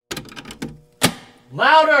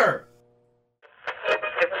Louder!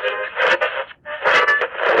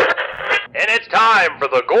 And it's time for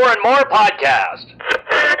the Gore and More podcast.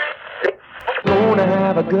 Gonna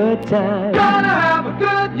have a good time. Gonna have a good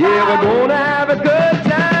time! Yeah, we're gonna have a good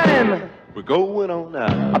time. We're going on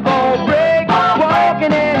now. A ball break,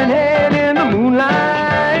 walking hand in hand in the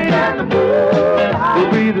moonlight.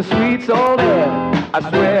 We'll be the sweet soul there. I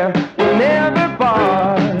swear we'll never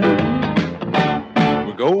part.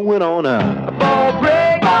 We're going on now. A ball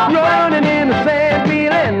break, running in the sand,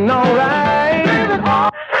 feeling alright.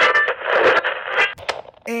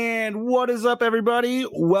 And what is up, everybody?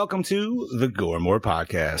 Welcome to the Gore and More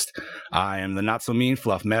podcast. I am the not so mean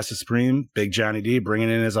fluff master supreme, Big Johnny D, bringing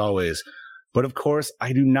in as always. But of course,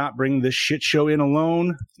 I do not bring this shit show in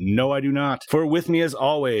alone. No, I do not. For with me as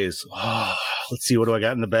always, let's see, what do I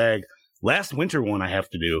got in the bag? Last winter one I have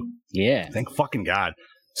to do. Yeah. Thank fucking God.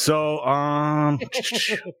 So, how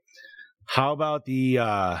about the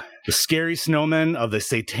scary snowmen of the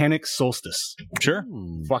satanic solstice? Sure.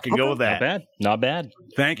 Fucking go with that. Not bad. Not bad.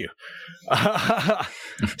 Thank you.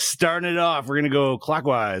 Starting it off, we're going to go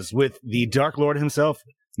clockwise with the Dark Lord himself,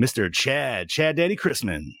 Mr. Chad Daddy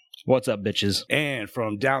Chrisman. What's up, bitches? And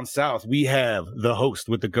from down south, we have the host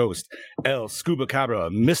with the ghost, El Scuba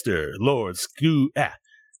Cabra, Mr. Lord Scuba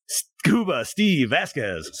Steve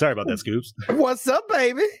Vasquez. Sorry about that, Scoops. What's up,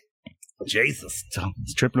 baby? Jesus,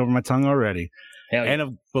 it's tripping over my tongue already. Hell yeah.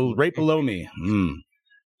 And right below me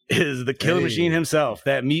is the killer machine himself,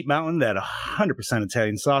 that meat mountain, that 100%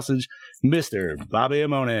 Italian sausage, Mr. Bobby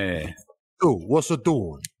Amone. Oh, what's it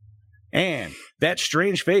doing? And that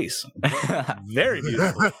strange face, very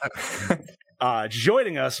beautiful.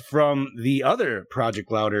 Joining us from the other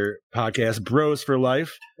Project Louder podcast, Bros for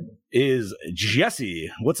Life, is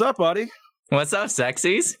Jesse. What's up, buddy? What's up,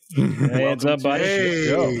 sexies? Hey, what's up, buddy?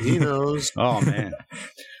 Hey, he knows. Oh, man.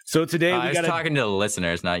 So today I we was got talking to the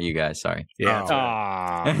listeners, not you guys. Sorry. Yeah,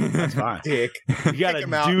 that's fine. Dick. We got a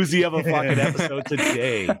doozy of a fucking episode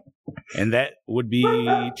today. And that would be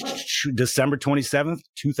December 27th,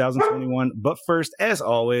 2021. But first, as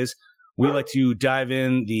always, we like to dive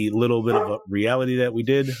in the little bit of a reality that we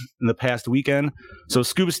did in the past weekend. So,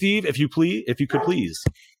 Scuba Steve, if you could please.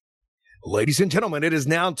 Ladies and gentlemen, it is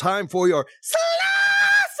now time for your Slice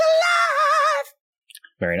Alive.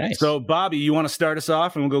 Very nice. So, Bobby, you want to start us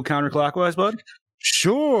off and we'll go counterclockwise, bud?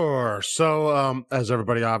 Sure. So, as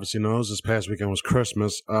everybody obviously knows, this past weekend was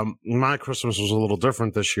Christmas. My Christmas was a little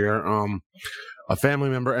different this year. A family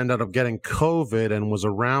member ended up getting COVID and was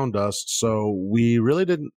around us, so we really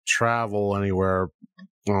didn't travel anywhere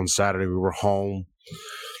on Saturday. We were home.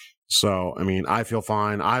 So, I mean, I feel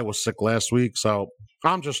fine. I was sick last week, so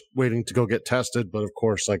I'm just waiting to go get tested. But of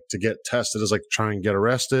course, like, to get tested is like trying to get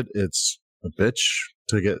arrested. It's a bitch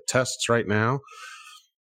to get tests right now.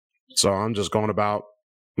 So I'm just going about,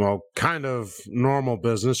 well, kind of normal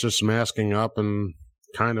business, just masking up and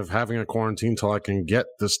kind of having a quarantine till I can get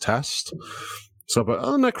this test. So, but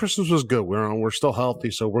other than that, Christmas was good. We're still healthy,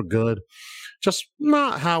 so we're good. Just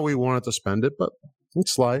not how we wanted to spend it, but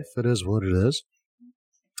it's life. It is what it is.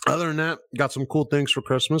 Other than that, got some cool things for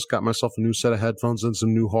Christmas. Got myself a new set of headphones and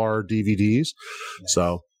some new horror DVDs. Nice.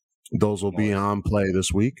 So those will be on play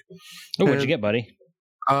this week. Oh, what'd you get, buddy?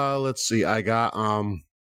 Let's see. I got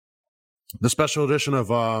the special edition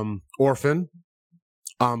of Orphan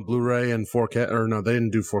on Blu-ray and 4K. Or no, they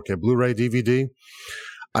didn't do 4K. Blu-ray DVD.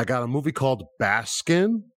 I got a movie called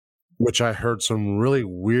Baskin, which I heard some really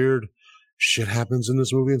weird shit happens in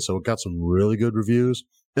this movie, and so it got some really good reviews.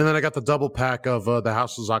 And then I got the double pack of The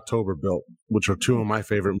House is October Built, which are two of my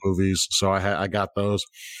favorite movies. So I got those.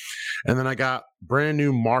 And then I got brand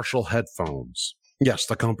new Marshall headphones. Yes,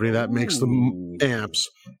 the company that makes the amps,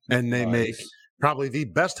 and they make probably the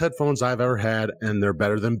best headphones I've ever had, and they're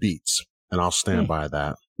better than Beats, and I'll stand by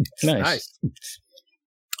that. Nice.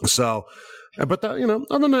 So, but that,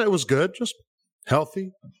 other than that, it was good. Just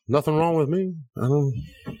healthy. Nothing wrong with me.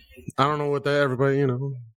 I don't know what everybody,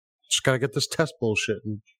 just got to get this test bullshit.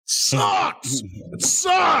 And sucks. It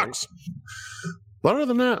sucks. But other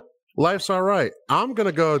than that, life's all right. I'm going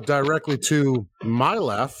to go directly to my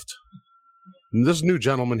left. This new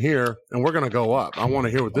gentleman here, and we're going to go up. I want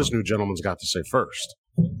to hear what this new gentleman's got to say first.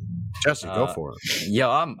 Jesse, go for it. Yo,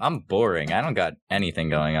 I'm boring. I don't got anything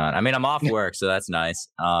going on. I mean, I'm off work, so that's nice.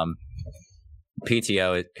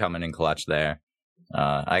 PTO coming in clutch there.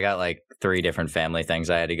 I got like 3 different family things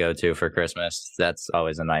I had to go to for Christmas. That's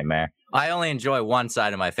always a nightmare. I only enjoy one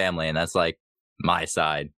side of my family, and that's like my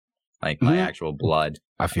side, like my actual blood.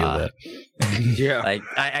 I feel that. Yeah. Like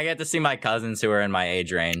I get to see my cousins who are in my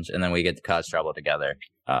age range, and then we get to cause trouble together.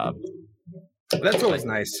 That's always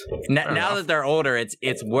nice. Now that they're older,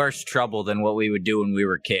 it's worse trouble than what we would do when we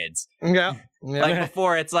were kids. Yeah. Like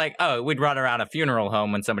before, it's like, oh, we'd run around a funeral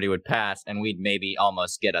home when somebody would pass, and we'd maybe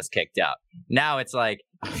almost get us kicked out. Now it's like,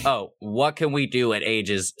 oh, what can we do at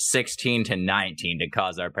ages 16 to 19 to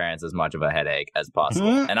cause our parents as much of a headache as possible?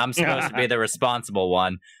 And I'm supposed to be the responsible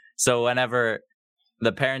one. So whenever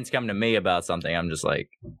the parents come to me about something, I'm just like,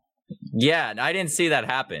 yeah, I didn't see that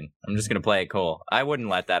happen. I'm just going to play it cool. I wouldn't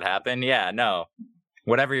let that happen. Yeah, no.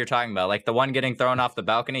 Whatever you're talking about. Like the one getting thrown off the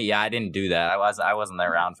balcony. Yeah, I didn't do that. I wasn't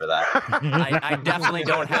there around for that. I definitely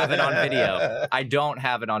don't have it on video. I don't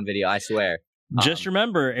have it on video, I swear. Just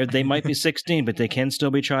remember, they might be 16, but they can still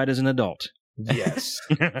be tried as an adult. Yes.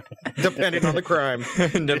 Depending on the crime.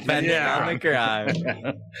 Depending on the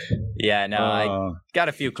crime. Yeah, no, I got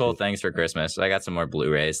a few cool things for Christmas. I got some more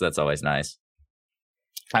Blu-rays. That's always nice.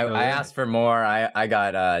 I asked for more. I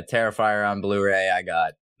got Terrifier on Blu-ray. I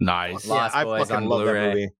got nice Lost Boys on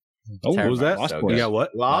Blu-ray. Oh, what was that? Lost So Boys. you got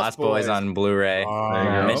what? Lost Boys on Blu-ray.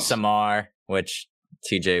 Midsommar, which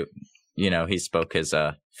TJ, he spoke his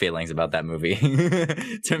feelings about that movie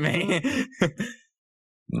to me.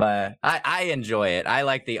 But I enjoy it. I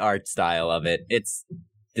like the art style of it. It's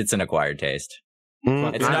an acquired taste.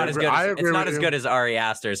 It's not as good as Ari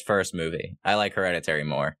Aster's first movie. I like Hereditary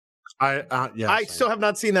more. I still have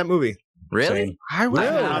not seen that movie. Really? I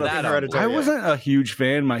wasn't a huge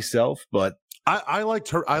fan myself, but I like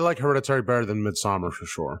Hereditary better than Midsommar for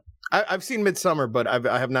sure. I've seen Midsommar, but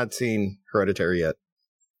I have not seen Hereditary yet.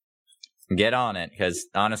 Get on it, because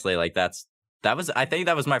honestly, like I think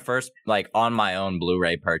that was my first like on my own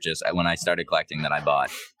Blu-ray purchase when I started collecting that I bought.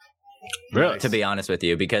 Really? To be honest with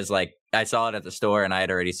you, because like I saw it at the store and I had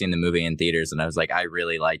already seen the movie in theaters, and I was like, I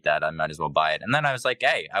really like that. I might as well buy it. And then I was like,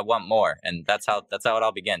 hey, I want more, and that's how it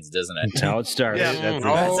all begins, doesn't it? That's how it starts.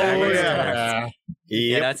 Yeah.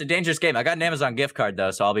 Yeah, it's a dangerous game. I got an Amazon gift card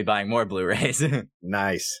though, so I'll be buying more Blu-rays.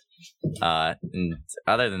 Nice. And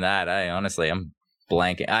other than that, I'm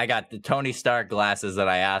blanking. I got the Tony Stark glasses that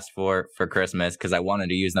I asked for Christmas because I wanted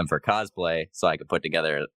to use them for cosplay, so I could put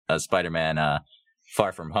together a Spider-Man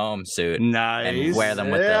Far From Home suit and wear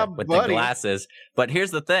them with the glasses. But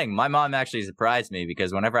here's the thing: my mom actually surprised me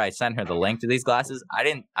because whenever I sent her the link to these glasses,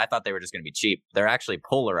 I thought they were just going to be cheap. They're actually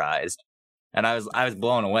polarized, and I was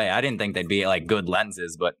blown away. I didn't think they'd be like good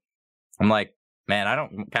lenses, but I'm like, man, I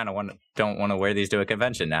don't want to wear these to a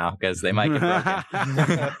convention now because they might get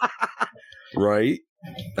broken. Right.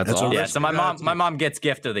 That's all. Yeah. So my mom gets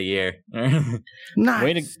gift of the year.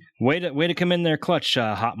 Nice. Way to come in there clutch,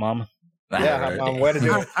 hot mom. Yeah, Mom, way to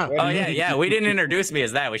do it. Yeah. We didn't introduce me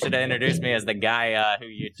as that. We should have introduced me as the guy who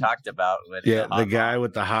you talked about with. The guy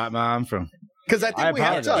with the hot mom from. Because I think we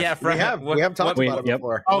have talked. Yeah, we have talked about it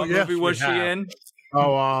before. What movie was she in?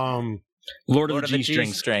 Oh, Lord of the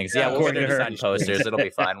G-Strings. Yeah, we'll design posters. It'll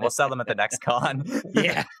be fine. We'll sell them at the next con.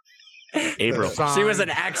 Yeah. April. She was an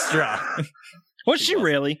extra. Was she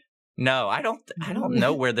really? No, I don't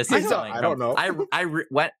know where this is coming from. I don't know.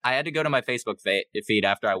 I had to go to my Facebook feed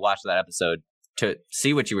after I watched that episode to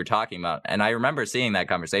see what you were talking about, and I remember seeing that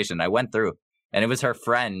conversation. I went through, and it was her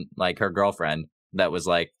friend, like her girlfriend, that was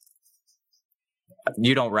like,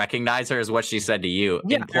 "You don't recognize her," is what she said to you,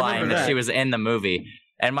 implying that she was in the movie.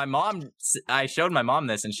 And I showed my mom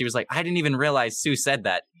this, and she was like, "I didn't even realize Sue said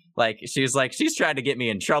that." Like, she was like, she's trying to get me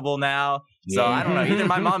in trouble now. So I don't know. Either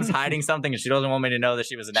my mom's hiding something and she doesn't want me to know that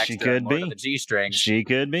she was an extra in Lord of the G-String. She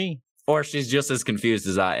could be. Or she's just as confused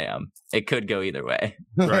as I am. It could go either way.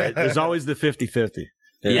 Right. There's always the 50-50.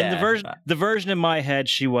 Yeah. And the version in my head,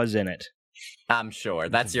 she was in it. I'm sure.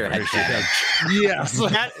 That's your head. Yes.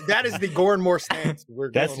 That is the Gore and More stance.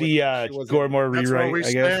 That's the Gore and More rewrite. That's where we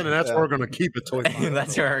stand, and that's where we're going to keep it.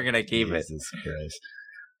 That's where we're going to keep it. Jesus Christ.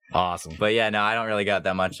 Awesome. But yeah, no, I don't really got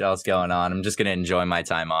that much else going on. I'm just going to enjoy my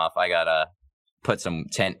time off. I got to put some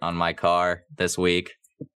tint on my car this week.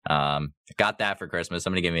 Got that for Christmas.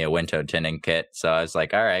 Somebody gave me a Window tinting kit. So I was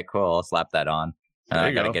like, all right, cool. I'll slap that on. And then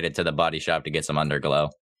I got to get it to the body shop to get some underglow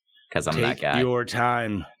because I'm that guy. Take your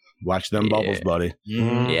time. Watch them bubbles, buddy.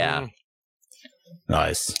 Yeah.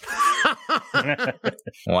 Nice.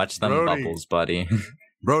 Watch them bubbles, buddy.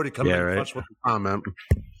 Brody, come in touch with the comment.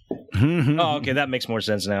 Oh, okay, that makes more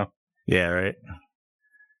sense now. Yeah, right.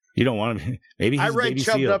 You don't want to. Maybe he's I read baby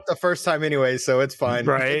chubbed seal. up the first time anyway, so it's fine.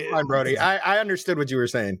 Right, it's fine, Brody. I understood what you were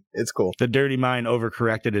saying. It's cool. The dirty mind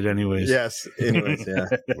overcorrected it, anyways. Yes. Anyways, yeah.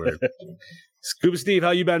 Scuba Steve,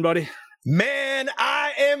 how you been, buddy? Man,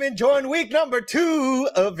 I am enjoying week number 2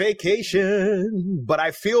 of vacation, but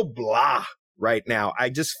I feel blah right now. I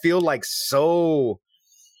just feel like so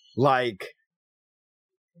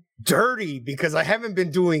dirty because I haven't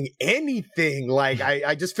been doing anything. Like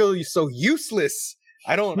I just feel so useless.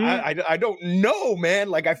 I don't know, man.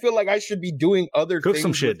 Like I feel like I should be doing other Cook things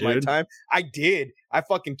some shit, with my dude. time. I did. I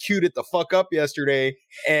fucking queued it the fuck up yesterday,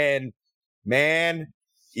 and man,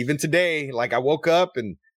 even today, like I woke up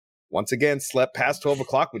and once again slept past 12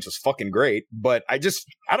 o'clock, which was fucking great. But I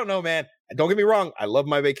don't know, man. Don't get me wrong. I love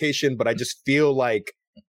my vacation, but I just feel like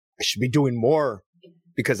I should be doing more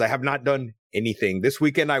because I have not done anything. This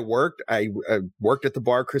weekend I worked. I worked at the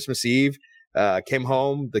bar Christmas Eve. Came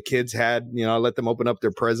home. The kids had, I let them open up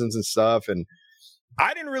their presents and stuff. And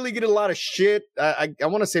I didn't really get a lot of shit. I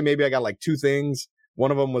want to say maybe I got like 2 things.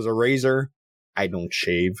 One of them was a razor. I don't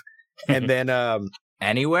shave. And then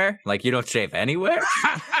Anywhere? Like you don't shave anywhere?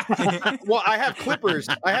 well, I have clippers.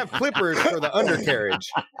 I have clippers for the undercarriage.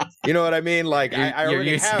 You know what I mean? Like I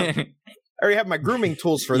already have my grooming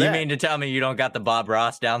tools for that. You mean to tell me you don't got the Bob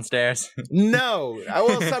Ross downstairs? No.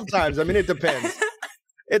 Well, sometimes. I mean, it depends.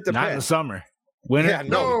 It depends. Not in the summer. Winter? Yeah,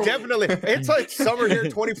 no, definitely. It's like summer here,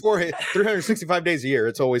 365 days a year.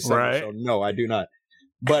 It's always summer. Right. So no, I do not.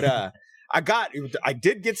 But I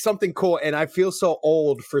did get something cool, and I feel so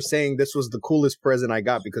old for saying this was the coolest present I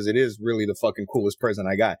got because it is really the fucking coolest present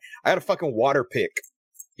I got. I got a fucking water pick.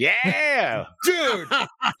 Yeah. Dude,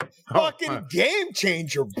 fucking game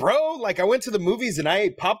changer, bro. Like I went to the movies and I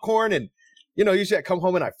ate popcorn and usually I come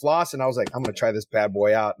home and I floss and I was like, I'm going to try this bad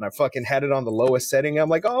boy out. And I fucking had it on the lowest setting. I'm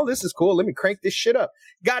like, oh, this is cool. Let me crank this shit up.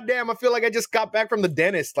 Goddamn, I feel like I just got back from the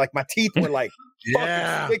dentist. Like my teeth were like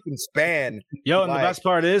fucking spick and span. Yo, and Like- the best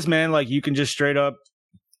part is, man, like you can just straight up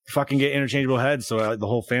fucking get interchangeable heads so the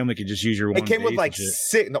whole family could just use your one. It came with base like and shit.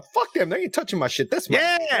 6. No, fuck them. They ain't touching my shit. That's my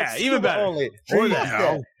Yeah, even scuba better. Only. Or Fuck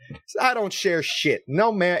that. I don't share shit.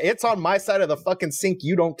 No, man. It's on my side of the fucking sink.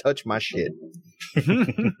 You don't touch my shit.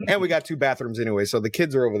 And we got 2 bathrooms anyway, so the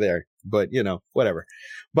kids are over there. But whatever.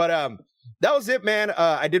 But that was it, man.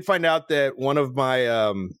 I did find out that one of my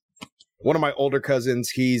older cousins,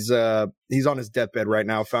 he's on his deathbed right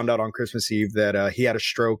now. Found out on Christmas Eve that he had a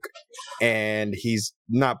stroke and he's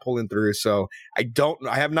not pulling through. So I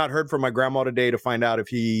have not heard from my grandma today to find out if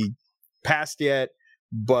he passed yet.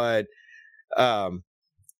 But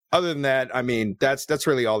other than that, I mean, that's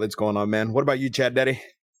really all that's going on, man. What about you, Chad Daddy?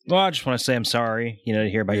 Well, I just want to say I'm sorry, to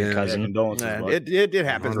hear about your Yeah, cousin. condolences, bud. It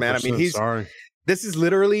happens, man. I mean, 100% sorry. this is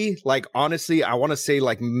literally like, honestly, I want to say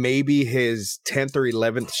like maybe his 10th or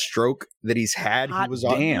 11th stroke that he's had. He was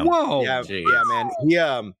on. Damn. Whoa. Yeah, Jeez. yeah, man. He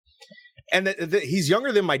and he's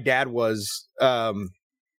younger than my dad was.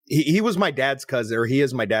 He was my dad's cousin, or he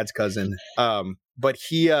is my dad's cousin. But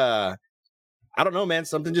he I don't know, man.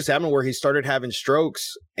 Something just happened where he started having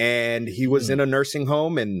strokes, and he was in a nursing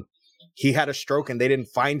home, and he had a stroke, and they didn't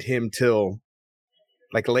find him till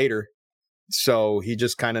like later. So he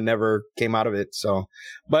just kind of never came out of it. So,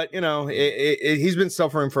 but he's been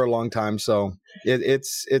suffering for a long time. So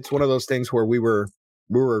it's one of those things where we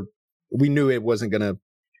knew it wasn't gonna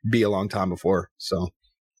be a long time before. So,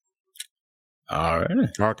 All right.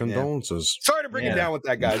 Our condolences. sorry to bring it down with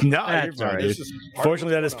that, guys. No, That's you're fine, all right. dude. This is part of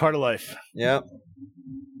Fortunately, that what's is going part on. of life. Yeah.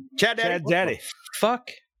 Chad Daddy, Chad Daddy.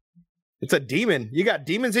 Fuck. it's a demon. You got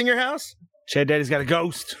demons in your house? Chad Daddy's got a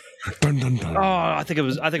ghost. Dun, dun, dun. Oh, I think it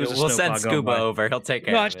was a We'll send snowplow going Scuba by. over. He'll take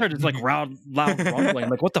care No, of I it. just heard it's like loud rumbling. I'm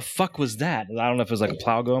like, what the fuck was that? I don't know if it was like a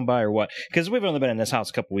plow going by or what. Because we've only been in this house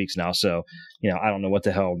a couple weeks now, so I don't know what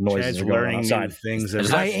the hell noises Chad's are going on learning new outside. things. Does every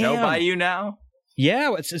that I snow am. by you now?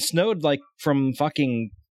 Yeah, it snowed like from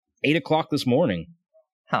fucking 8 o'clock this morning.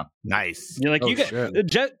 Nice. You're like, Oh, you got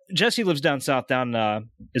shit. Jesse lives down south,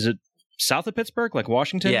 is it south of Pittsburgh, like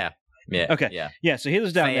Washington? Yeah. Okay. Yeah. Yeah, so he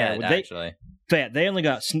lives down Fayette, there. actually. They only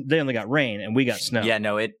got rain, and we got snow. Yeah,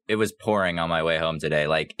 no, it was pouring on my way home today.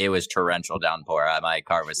 Like, it was torrential downpour. My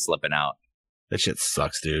car was slipping out. That shit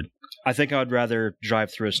sucks, dude. I think I would rather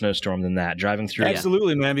drive through a snowstorm than that. Driving through.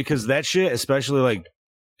 Absolutely, man, because that shit, especially like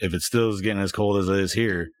if it still is getting as cold as it is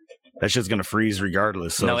here, that shit's gonna freeze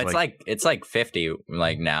regardless. So No, it's like 50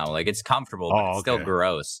 like now. Like, it's comfortable, but it's still okay.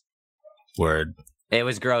 gross. Word. It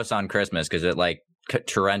was gross on Christmas because it like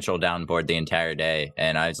torrential downpoured the entire day,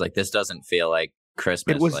 and I was like, this doesn't feel like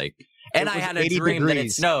Christmas. It was- and it I was had a 80 dream that it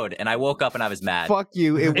degrees. snowed, and I woke up and I was mad. Fuck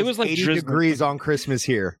you. It was like 80 drizzling. degrees on Christmas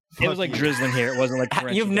here. It was like drizzling here. It wasn't like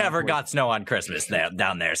torrential You've never downpour. got snow on Christmas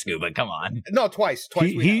down there, Scuba. Come on. No, twice.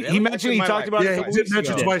 He mentioned he talked about Yeah, it. he a couple did weeks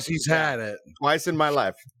mention ago. twice he's had it. Twice in my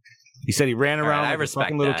life. He said he ran All right, around I like a respect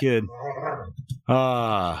fucking little that. kid.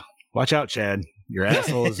 Watch out, Chad. Your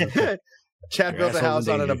asshole is. Chad built a asshole's house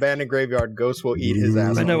in on an danger. abandoned graveyard. Ghosts will eat his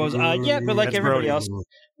ass. I know it was, yeah, but like That's everybody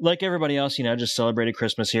Brody. else, just celebrated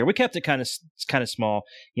Christmas here. We kept it kind of small.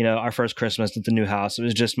 Our first Christmas at the new house, it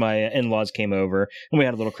was just my in-laws came over and we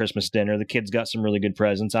had a little Christmas dinner. The kids got some really good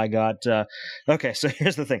presents. I got okay, so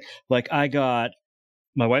here's the thing. Like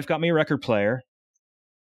my wife got me a record player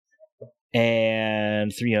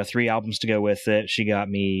and three albums to go with it. She got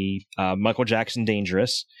me Michael Jackson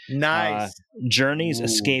Dangerous. Nice. Journey's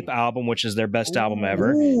Escape album, which is their best album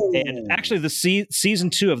ever. And actually the season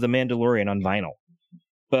 2 of The Mandalorian on vinyl.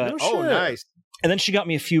 But Nice. and then she got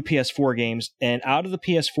me a few PS4 games, and out of the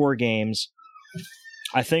PS4 games,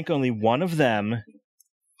 I think only one of them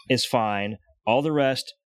is fine. All the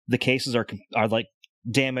rest, the cases are like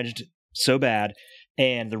damaged so bad,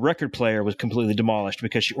 and the record player was completely demolished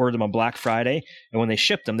because she ordered them on Black Friday, and when they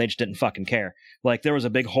shipped them, they just didn't fucking care. Like, there was a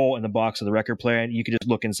big hole in the box of the record player, and you could just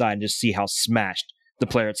look inside and just see how smashed the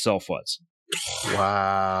player itself was.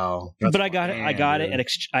 Wow. But I got it, and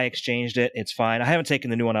I exchanged it. It's fine. I haven't taken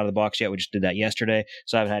the new one out of the box yet. We just did that yesterday,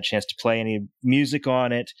 so I haven't had a chance to play any music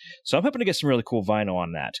on it. So I'm hoping to get some really cool vinyl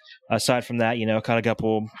on that. Aside from that, got a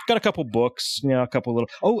couple books, a couple little.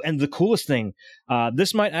 Oh, and the coolest thing,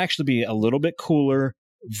 this might actually be a little bit cooler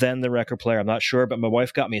than the record player. I'm not sure, but my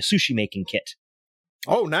wife got me a sushi making kit.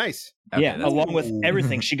 Oh, nice. Okay, Yeah, that's along with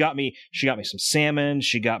everything. She got me some salmon,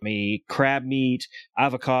 she got me crab meat,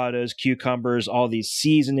 avocados, cucumbers, all these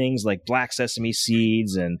seasonings like black sesame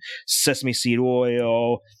seeds and sesame seed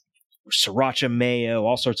oil, sriracha mayo,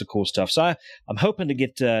 all sorts of cool stuff. So I'm hoping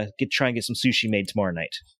to try and get some sushi made tomorrow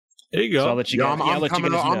night. There you go. So I'll let you guys,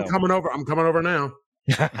 I'm coming over. I'm coming over now.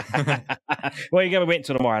 Well, you gotta wait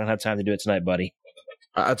until tomorrow. I don't have time to do it tonight, buddy.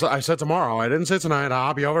 I said tomorrow. I didn't say tonight.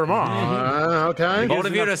 I'll be over tomorrow. Okay. Bold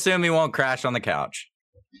of you to assume he won't crash on the couch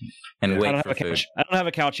and I wait don't for have a food. couch. I don't have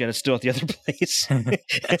a couch yet. It's still at the other place.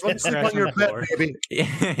 Let me sleep on your bed, baby.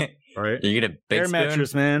 All right. You get a big Air spoon?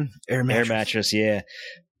 mattress, man. Air mattress, yeah.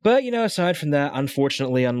 But aside from that,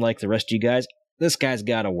 unfortunately, unlike the rest of you guys, this guy's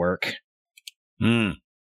got to work. That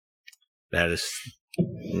is.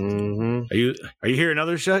 Mm-hmm. Are you hearing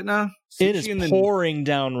other shit now? It is Sushi in the- pouring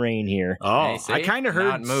down rain here. Oh, Hey, see? I kind of Now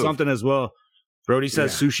heard it moved. something as well. Brody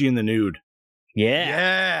says sushi in the nude.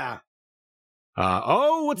 Yeah. Yeah.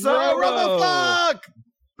 What's Bro, up? what the fuck?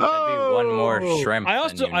 That'd be one more shrimp. I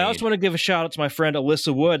also want to give a shout out to my friend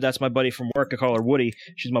Alyssa Wood. That's my buddy from work. I call her Woody.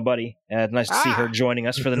 She's my buddy. Nice to see her joining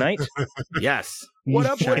us for the night. Yes. What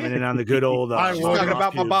up, Chiming Woody? in on the good old. I She's love talking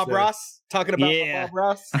about my Bob Ross. Talking about Yeah. my Bob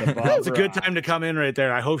Ross. It's a good time to come in right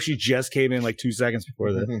there. I hope she just came in like 2 seconds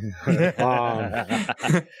before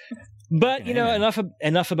that. But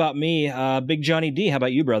enough about me. Big Johnny D. How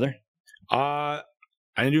about you, brother? I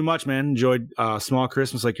didn't do much, man. Enjoyed small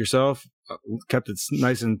Christmas like yourself. Kept it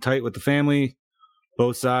nice and tight with the family.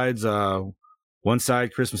 Both sides. One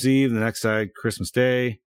side Christmas Eve, the next side Christmas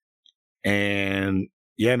Day. And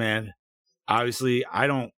yeah, man. Obviously, I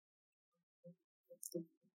didn't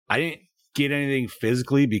get anything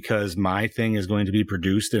physically because my thing is going to be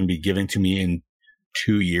produced and be given to me in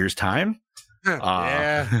 2 years' time.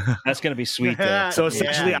 Yeah. That's gonna be sweet. Though. So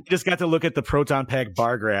essentially, I just got to look at the Proton Pack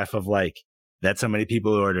bar graph of like, that's how many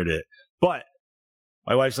people ordered it. But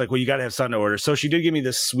my wife's like, well, you got to have something to order. So she did give me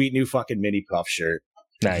this sweet new fucking mini puff shirt.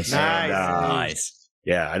 Nice. And, Nice.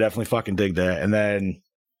 Yeah, I definitely fucking dig that. And then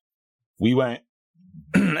we went,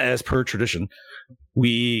 as per tradition,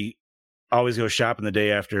 we always go shopping the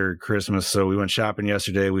day after Christmas. So we went shopping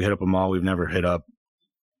yesterday. We hit up a mall we've never hit up.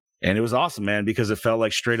 And it was awesome, man, because it felt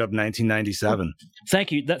like straight up 1997.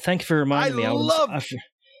 Thank you. Thank you for reminding me.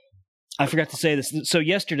 I forgot to say this. So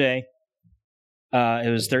yesterday,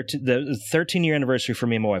 it was the 13-year anniversary for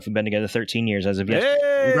me and my wife. We've been together 13 years as of yesterday.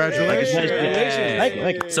 Hey! Congratulations.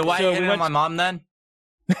 Thank you. So why you hitting on my mom then?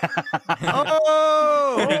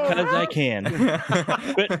 Oh, Because I can.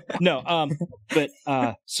 But no,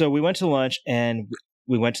 so we went to lunch and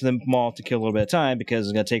we went to the mall to kill a little bit of time because I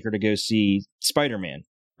was going to take her to go see Spider-Man,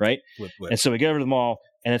 right? And so we go over to the mall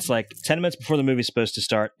and it's like 10 minutes before the movie's supposed to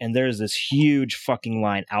start and there's this huge fucking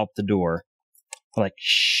line out the door. I'm like,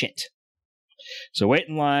 shit. So wait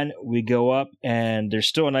in line, we go up, and there's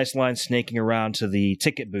still a nice line snaking around to the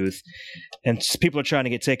ticket booth, and people are trying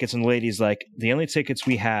to get tickets, and the lady's like, the only tickets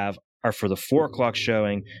we have are for the 4 o'clock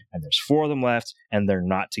showing, and there's 4 of them left, and they're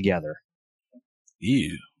not together.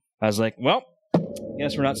 Ew. I was like, well,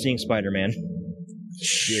 guess we're not seeing Spider-Man.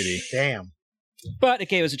 Shitty. damn. But it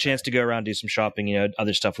gave us a chance to go around, do some shopping,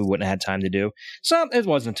 other stuff we wouldn't have had time to do. So it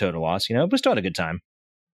wasn't a total loss, but still had a good time.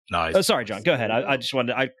 Nice. Oh, sorry, John. Go ahead. I just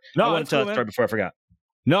wanted to, I wanted to tell that story before I forgot.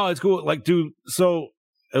 No, it's cool. Like, dude, so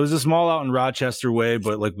it was a small out in Rochester way,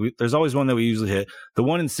 but like there's always one that we usually hit. The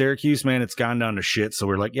one in Syracuse, man, it's gone down to shit. So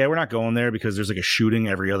we're like, yeah, we're not going there because there's like a shooting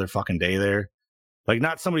every other fucking day there. Like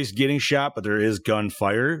not somebody's getting shot, but there is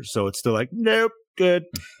gunfire. So it's still like, nope, good.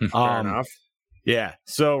 Fair enough. Yeah.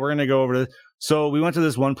 So we're gonna go over to. So we went to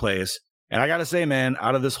this one place, and I gotta say, man,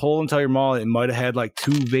 out of this whole entire mall, it might have had like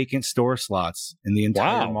 2 vacant store slots in the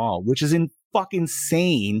entire mall, which is fucking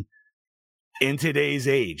insane in today's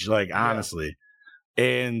age. Like honestly.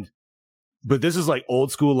 But this is like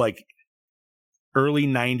old school, like early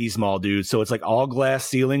 90s mall, dude. So it's like all glass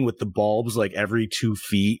ceiling with the bulbs like every 2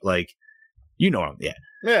 feet. Like, you know, yeah.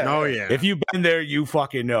 Oh, yeah. If you've been there, you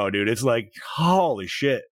fucking know, dude. It's like, holy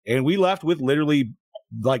shit. And we left with literally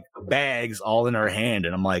like bags all in our hand.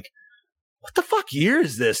 And I'm like, what the fuck year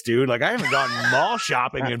is this, dude? Like, I haven't gone mall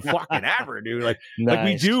shopping in fucking ever, dude. Like, Nice. like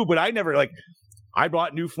we do, but I never like. I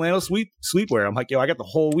bought new flannel sleepwear. I'm like, yo, I got the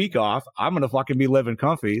whole week off. I'm gonna fucking be living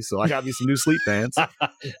comfy. So I got me some new sleep pants.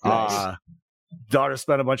 Daughter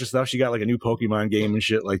spent a bunch of stuff. She got like a new Pokemon game and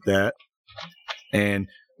shit like that. And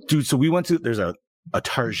dude, so we went to there's a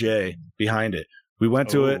Target behind it. We went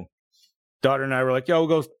to it. Daughter and I were like, yo,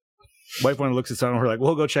 we'll go. Wife one looks at something. We're like,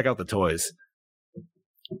 we'll go check out the toys.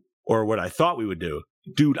 Or what I thought we would do.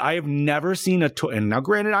 Dude, I have never seen a toy. And now,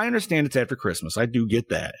 granted, I understand it's after Christmas. I do get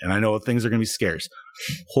that. And I know things are going to be scarce.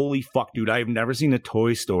 Holy fuck, dude. I have never seen a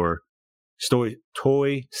toy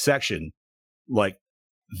section like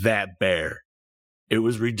that bare. It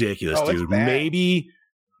was ridiculous, dude.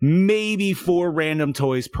 Maybe 4 random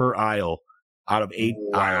toys per aisle out of 8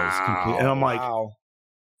 aisles. Complete. And I'm like,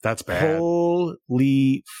 that's bad.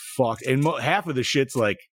 Holy fuck. And half of the shit's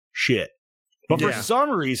like shit. But for some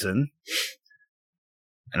reason,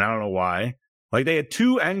 and I don't know why, like they had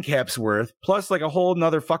 2 end caps worth, plus like a whole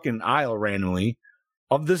nother fucking aisle randomly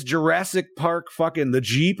of this Jurassic Park fucking the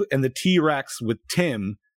Jeep and the T-Rex with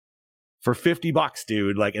Tim for $50,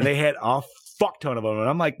 dude. Like, and they had a fuck ton of them. And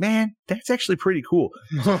I'm like, man, that's actually pretty cool.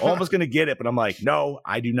 So I'm almost gonna get it, but I'm like, no,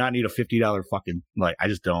 I do not need a $50 fucking, like, I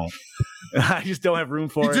just don't. I just don't have room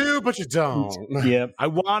for it. You do, but you don't. Yeah. I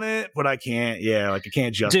want it, but I can't. Yeah, like I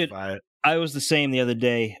can't justify it. I was the same the other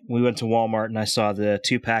day. We went to Walmart and I saw the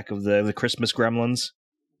 2-pack of the Christmas Gremlins.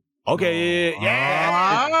 Okay,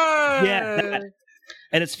 yeah. That.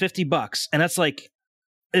 And it's $50, and that's like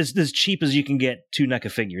as cheap as you can get 2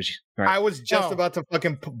 NECA figures. Right? I was just about to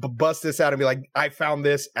fucking bust this out and be like, I found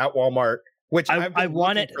this at Walmart, which I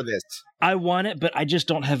want it for this. I want it, but I just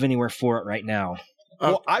don't have anywhere for it right now.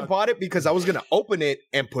 Well, I bought it because I was going to open it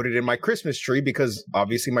and put it in my Christmas tree because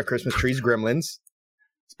obviously my Christmas tree is Gremlins.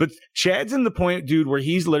 But Chad's in the point, dude, where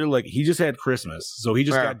he's literally like, he just had Christmas. So he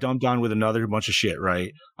just got dumped on with another bunch of shit,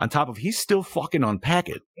 right? On top of, he's still fucking unpack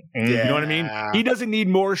it. Yeah. You know what I mean? He doesn't need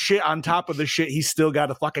more shit on top of the shit he's still got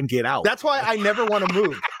to fucking get out. That's why I never want to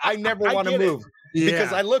move. I never want to move.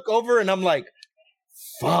 Because I look over and I'm like,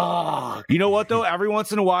 fuck. You know what, though? Every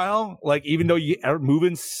once in a while, like, even though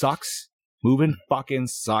moving sucks, moving fucking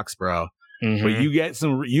sucks, bro. Mm-hmm.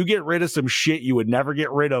 But you get rid of some shit you would never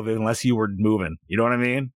get rid of unless you were moving. You know what I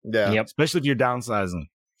mean? Yeah. Yep. Especially if you're downsizing.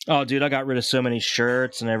 Oh, dude, I got rid of so many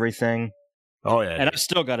shirts and everything. Oh, yeah. And I've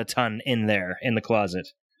still got a ton in there in the closet.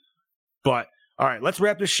 But, all right, let's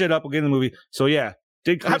wrap this shit up. We'll get in the movie. So, yeah.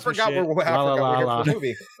 I forgot we're here for the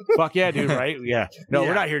movie. Fuck yeah, dude, right? Yeah. No,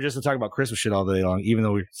 we're not here just to talk about Christmas shit all day long, even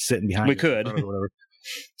though we're sitting behind We could. Or whatever.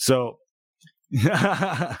 So,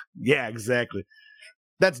 yeah, exactly.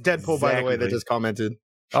 That's Deadpool, by the way, that just commented.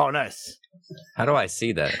 Oh, nice. How do I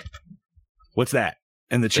see that? What's that?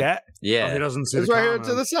 In the chat? Yeah. Oh, he doesn't see It's the right comment.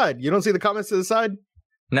 here to the side. You don't see the comments to the side?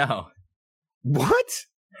 No. What?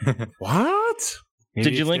 What?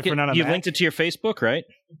 Did you link it? You linked it to your Facebook, right?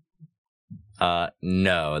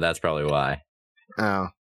 No, that's probably why. Oh.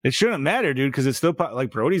 It shouldn't matter, dude, because it's still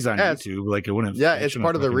like Brody's on YouTube. Like it wouldn't. Yeah, it's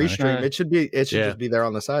part of the restream. It should be. It should just be there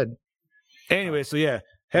on the side. Anyway, so yeah,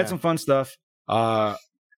 had some fun stuff.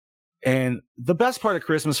 And the best part of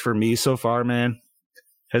Christmas for me so far, man,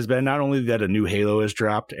 has been not only that a new Halo has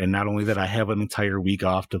dropped, and not only that I have an entire week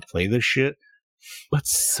off to play this shit, but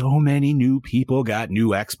so many new people got new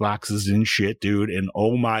Xboxes and shit, dude. And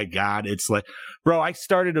oh my God, it's like, bro, I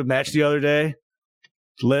started a match the other day,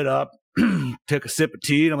 lit up, took a sip of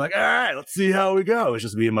tea, and I'm like, all right, let's see how we go. It's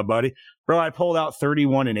just me and my buddy. Bro, I pulled out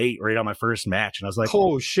 31-8 right on my first match, and I was like,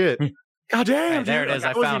 oh shit. God damn, hey, there dude. it is.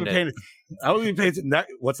 I found it. I wasn't even paying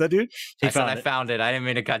attention. What's that, dude? I found it. I didn't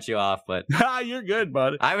mean to cut you off, but you're good,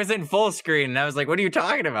 bud. I was in full screen, and I was like, "What are you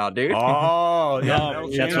talking about, dude?" Oh, yeah, no,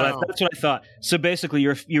 that's what I thought. So basically,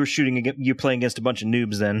 you were shooting. You're playing against a bunch of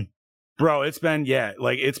noobs, then, bro. It's been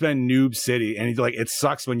Noob City, and like it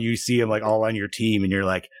sucks when you see them like all on your team, and you're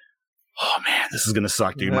like, oh man, this is gonna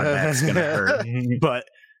suck, dude. My back's gonna hurt. But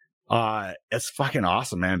it's fucking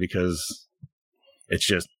awesome, man, because it's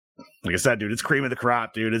just like I said, dude, it's cream of the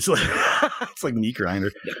crop, dude. It's like it's like meat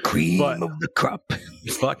grinder. The cream of the crop.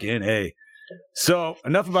 Fucking A. So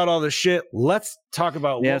enough about all this shit. Let's talk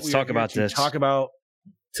about let's talk about this. Talk about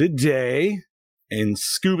today. And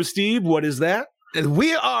Scuba Steve, what is that? And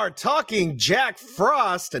we are talking Jack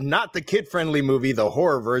Frost, not the kid-friendly movie, the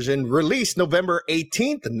horror version, released November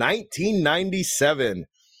 18th, 1997.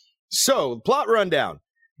 So, plot rundown.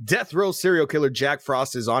 Death row serial killer Jack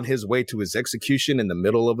Frost is on his way to his execution in the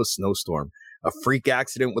middle of a snowstorm. A freak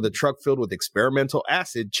accident with a truck filled with experimental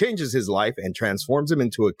acid changes his life and transforms him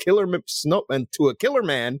into a killer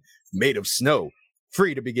man made of snow,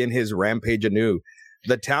 free to begin his rampage anew.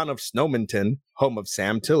 The town of Snowminton, home of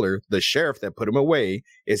Sam Tiller, the sheriff that put him away,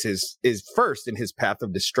 is first in his path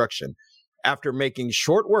of destruction. After making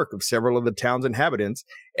short work of several of the town's inhabitants,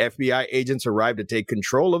 FBI agents arrive to take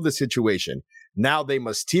control of the situation. Now they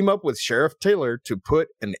must team up with Sheriff Tiller to put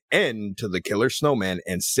an end to the killer snowman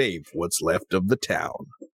and save what's left of the town.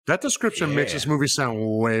 That description makes this movie sound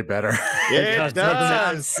way better. Yeah, it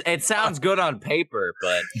does. It sounds good on paper,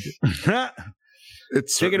 but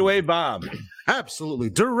Take it away, Bob. Absolutely.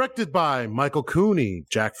 Directed by Michael Cooney,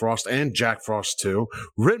 Jack Frost, and Jack Frost 2.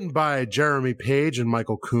 Written by Jeremy Page and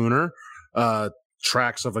Michael Cooner.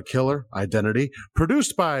 Tracks of a Killer, Identity.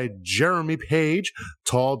 Produced by Jeremy Page,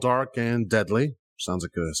 Tall, Dark, and Deadly. Sounds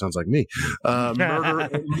like me.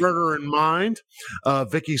 Murder in Mind.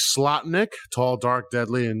 Vicky Slotnick, Tall, Dark,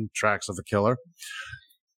 Deadly, and Tracks of a Killer.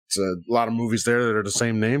 It's a lot of movies there that are the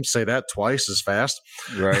same name. Say that twice as fast.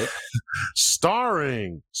 Right.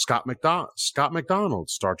 Starring Scott McDonald,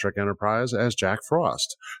 Star Trek Enterprise as Jack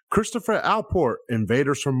Frost. Christopher Alport,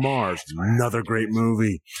 Invaders from Mars, another great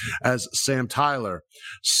movie, as Sam Tyler.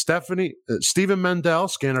 Stephen Mendel,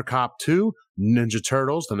 Scanner Cop 2, Ninja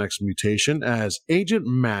Turtles, The Next Mutation, as Agent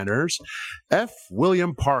Manners. F.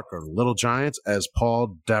 William Parker, Little Giants, as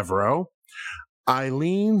Paul Devereaux.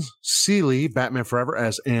 Eileen Seeley, Batman Forever,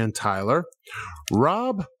 as Ann Tyler.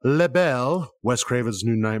 Rob LeBel, Wes Craven's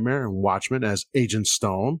New Nightmare and Watchmen, as Agent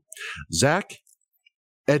Stone. Zach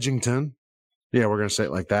Edgington, yeah, we're going to say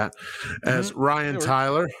it like that, as Ryan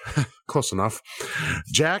Tyler. Close enough.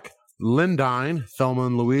 Jack Lindine, Thelma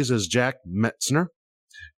and Louise, as Jack Metzner.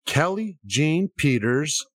 Kelly Jean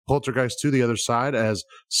Peters, Poltergeist 2, The Other Side, as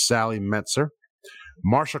Sally Metzer.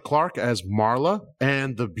 Marsha Clark as Marla,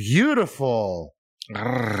 and the beautiful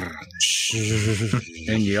And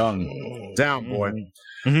young. down boy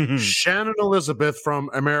Shannon Elizabeth from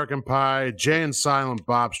American Pie, Jay and Silent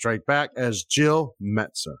Bob Strike Back as Jill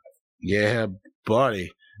Metzer. Yeah, buddy.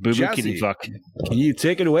 Boo boo Jesse, kitty fuck. Can you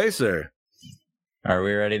take it away, sir? are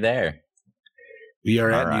we ready there? We are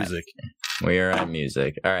at All right. music. We are at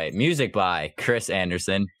music. All right. Music by Chris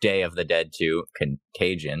Anderson, Day of the Dead 2,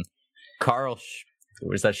 Contagion. Carl,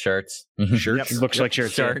 where's that? Shirts? Shirts? Looks like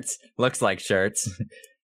shirts. yeah. Shirts. Looks like shirts.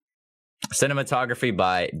 Cinematography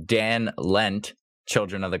by Dan Lent,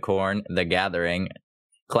 Children of the Corn, The Gathering.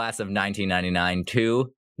 Class of 1999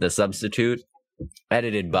 2, The Substitute.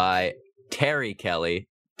 Edited by Terry Kelly,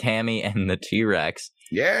 Tammy and the T-Rex.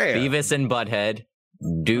 Yeah. Beavis and Butthead,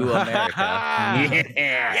 Do America.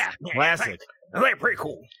 Yeah. Classic. They're pretty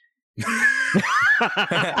cool.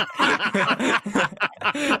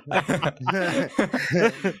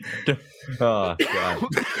 Oh god.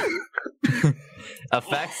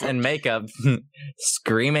 Effects and makeup.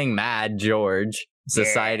 Screaming Mad George.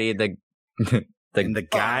 Society the And the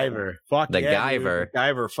Guyver. Fuck the yeah, Guyver.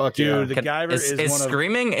 Guyver, fuck Dude, yeah. the Guyver is is one of...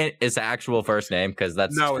 Screaming his actual first name? Because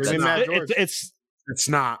that's No, it's that's, not. Mad George. It's It's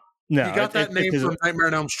not. no. He got that name from Nightmare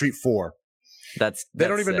on Elm Street 4. They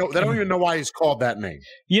don't even know. They don't even know why he's called that name.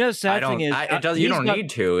 You know, the I sad don't. thing is, It does. You don't need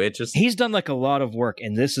to. It just. He's done like a lot of work,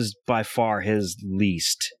 and this is by far his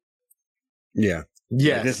least. Yeah.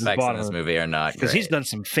 Yes. this is effects in bottom this of- movie are not Because great. he's done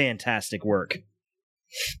some fantastic work.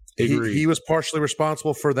 He was partially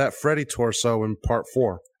responsible for that Freddy torso in part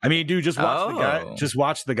 4. I mean, dude, just watch the guy. Oh. Just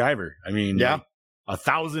watch the Guyver. I mean, Yeah. like,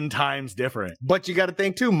 1,000 times different. But you got to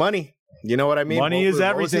think too, money. You know what I mean? Money is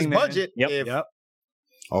What was his everything, man. budget. Yep. If- Yep.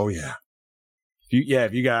 Oh yeah.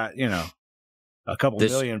 If you got, a couple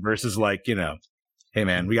This- million versus like, hey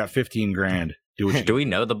man, we got 15 grand. Do what you Do we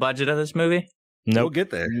know the budget of this movie? We'll Nope. get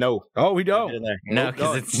there. No. Oh, we don't. No,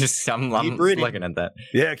 because it's just I'm Keep reading. looking at that.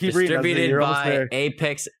 Yeah, keep reading. Distributed You're almost by there.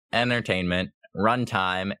 Apex Entertainment.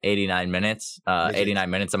 Runtime 89 minutes. 89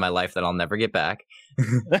 minutes of my life that I'll never get back.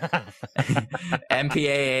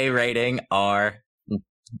 MPAA rating R.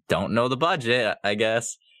 Don't know the budget, I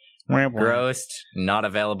guess. Grossed, not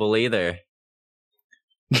available either.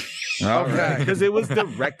 Okay. Because it was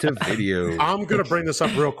direct to video. I'm gonna bring this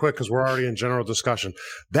up real quick because we're already in general discussion.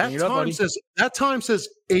 Bring it up, That time says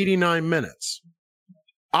 89 minutes.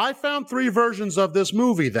 I found 3 versions of this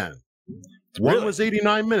movie then. One Really? was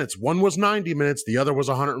 89 minutes, one was 90 minutes, the other was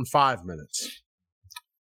 105 minutes.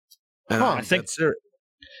 And I think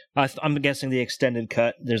I'm guessing the extended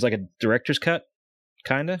cut. There's like a director's cut,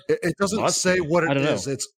 kind of. it doesn't Must say be. what I it don't know.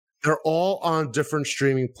 is. They're all on different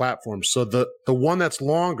streaming platforms. So the one that's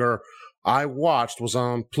longer I watched was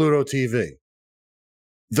on Pluto TV.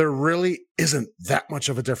 There really isn't that much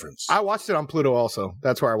of a difference. I watched it on Pluto also.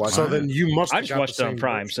 That's where I watched So it. then you must. I have just got watched the it on same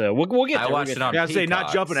Prime, version. so we'll get there. I watched it on Yeah, I say not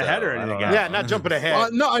Peacock, jumping ahead or so I anything, don't know. Yeah, not jumping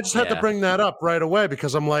ahead. No, I just had to Yeah. bring that up right away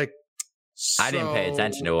because I'm like, I didn't pay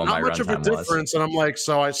attention to what not my much of a runtime was. difference, and I'm like,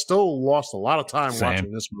 so I still lost a lot of time Same.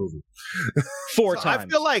 watching this movie. 4 So times. I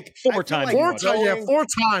feel like Four times. going, 4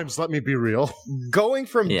 times. Let me be real. going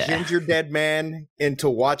from Yeah. Ginger Dead Man into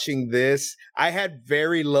watching this, I had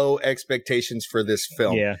very low expectations for this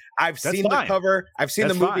film. Yeah. I've That's seen fine. the cover, I've seen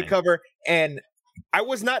That's the movie fine. cover, and I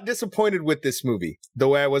was not disappointed with this movie the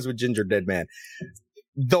way I was with Ginger Dead Man.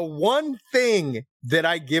 The one thing that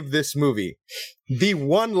I give this movie, the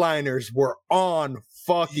one-liners were on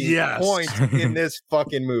fucking Yes. point in this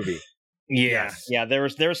fucking movie. Yeah. Yeah. There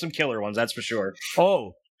were some killer ones, that's for sure.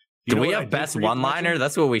 Oh, you Do know we what I have did best forget to one-liner? mention?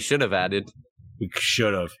 That's what we should have added. We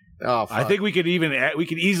should have. Oh, fuck. I think we could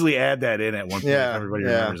easily add that in at one point. Yeah, if everybody yeah.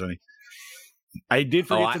 remembers any. I did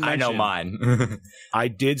Oh, forget to mention. I know mine. I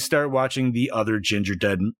did start watching the other Ginger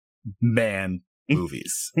Dead Man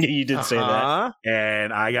movies, You did say that. Uh-huh.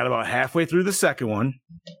 and I got about halfway through the second one,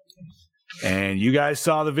 and you guys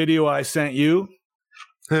saw the video I sent you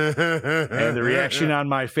and the reaction on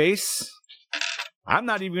my face. I'm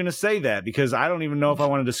not even going to say that because I don't even know if I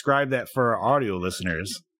want to describe that for our audio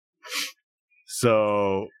listeners.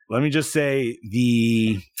 So let me just say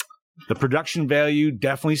the production value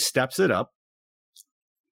definitely steps it up.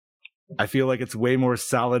 I feel like it's way more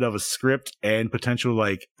solid of a script and potential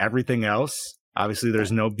like everything else. Obviously,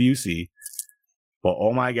 there's no Busey, but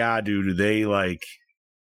oh my god, dude, do they like?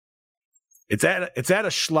 It's at a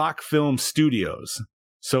Schlock Film Studios,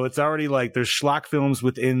 so it's already like there's Schlock Films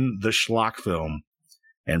within the Schlock Film,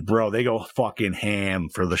 and bro, they go fucking ham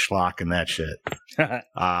for the schlock and that shit.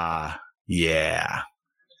 Yeah.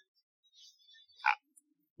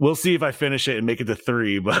 We'll see if I finish it and make it to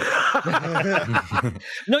 3, but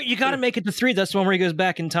No, you got to make it to 3. That's the one where he goes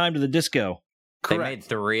back in time to the disco. They made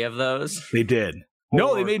 3 of those. they did.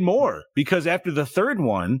 No, they made more because after the third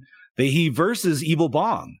one, he versus Evil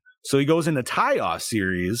Bong. So he goes in the tie-off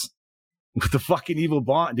series with the fucking Evil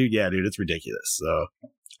Bong. Dude, yeah, dude, it's ridiculous. So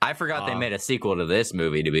I forgot they made a sequel to this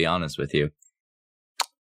movie, to be honest with you.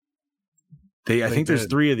 I think there's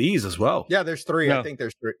 3 of these as well. Yeah, there's 3. No. I think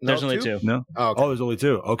there's 3. No, There's only 2. No? Oh, okay. Oh, there's only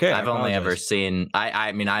 2. Okay. I've only ever seen.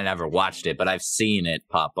 I mean, I never watched it, but I've seen it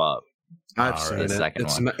pop up. I've All seen right. it. The second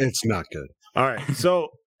It's one. not, it's not good. All right. So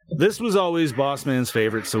this was always Boss Man's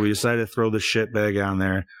favorite, so we decided to throw the shit bag on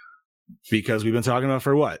there because we've been talking about it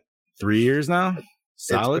for what? 3 years now?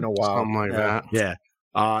 Solid? It's been a while. Something like that.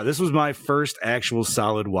 Yeah. This was my first actual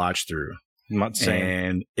solid watch through. Not saying.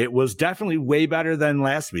 And it was definitely way better than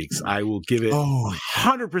last week's. I will give it Oh,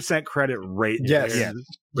 100% credit right Yes. there. Yeah.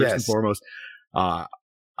 First and Yes. foremost.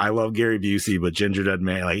 I love Gary Busey, but Ginger Dead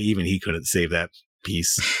Man, like even he couldn't save that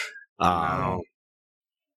piece. no.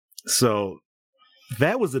 So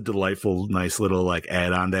that was a delightful, nice little like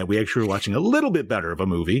add on that we actually were watching a little bit better of a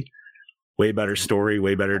movie. Way better story,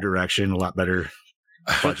 way better direction, a lot better.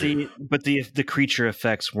 But the creature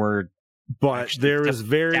effects were But actually there was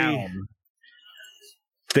down.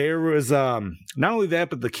 there was not only that,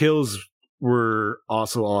 but the kills were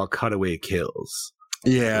also all cutaway kills.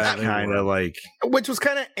 Yeah, Kind of like Which was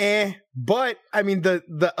kind of but I mean the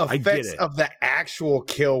I get effects it. of the actual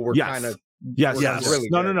kill were Yes. kind of yes, Were yes. really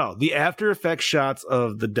No, good. no. The After Effects shots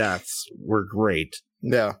of the deaths were great.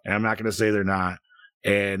 yeah. And I'm not going to say they're not.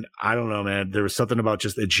 And I don't know, man. There was something about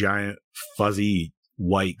just a giant fuzzy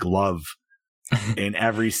white glove in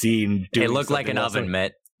every scene. It looked like an oven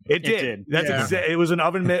mitt. It did. did. That's Yeah. it was an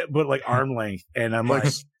oven mitt, but like arm length. And I'm like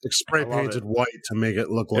like, spray I love painted it. white to make it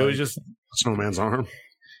look it like was just. Snowman's arm.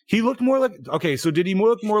 He looked more like okay. So did he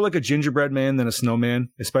look more like a gingerbread man than a snowman?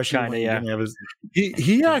 Especially Kinda, when he yeah. didn't have his.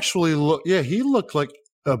 He actually looked. Yeah, he looked like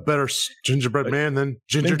a better gingerbread man than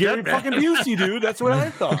Ginger Then Gary Dead Man. fucking Busey, dude. That's what I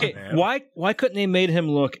thought. Okay, man. why couldn't they made him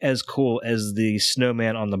look as cool as the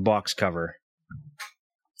snowman on the box cover?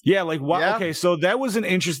 Yeah, like why? Yeah. Okay, so that was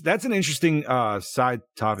that's an interesting side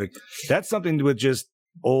topic. That's something with just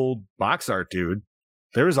old box art, dude.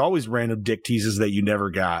 There was always random dick teases that you never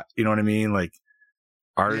got. You know what I mean? Like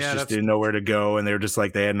Artists just didn't know where to go, and they were just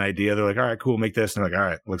like, they had an idea. They're like, all right, cool, make this. And they're like, all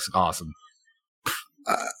right, looks awesome.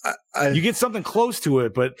 You get something close to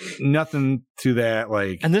it, but nothing to that.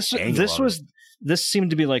 Like, and this seemed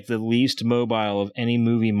to be like the least mobile of any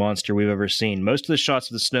movie monster we've ever seen. Most of the shots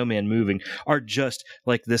of the snowman moving are just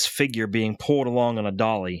like this figure being pulled along on a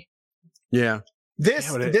dolly. Yeah. This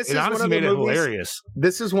is one of the movies. Hilarious.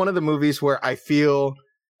 This is one of the movies where I feel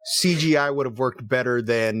CGI would have worked better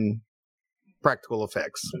than practical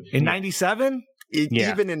effects in '97.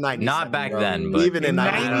 Even in '97, not back then, but even in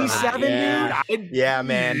 '97, dude. Yeah,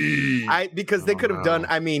 man. Because they could have done.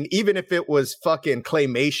 I mean, even if it was fucking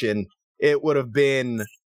claymation, it would have been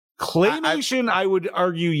claymation. I would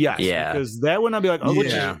argue yes. Yeah, because that would not be like, oh,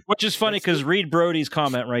 which is funny because read Brody's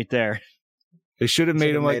comment right there. They should have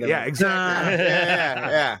made him like, yeah, exactly.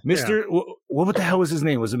 yeah. Mr. What the hell was his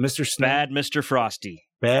name? Was it Mr. Snow? Bad Mr. Frosty.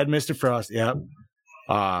 Bad Mr. Frosty. Yep.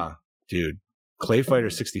 Dude, Clay Fighter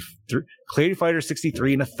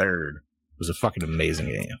 63 and a third was a fucking amazing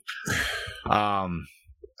game. That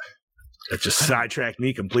just sidetracked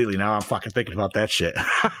me completely. Now I'm fucking thinking about that shit.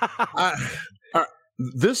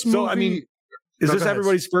 This movie. So, I mean, is this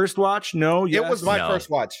everybody's first watch? No, yes? It was my first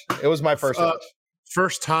watch. It was my first watch.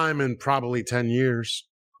 First time in probably 10 years.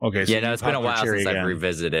 Okay. So it's been a while since I've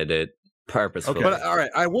revisited it purposefully. Okay. But all right,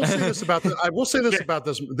 I will say this about this. I will say this about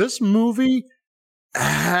this. This movie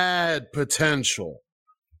had potential.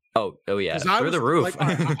 Oh yeah, through the roof.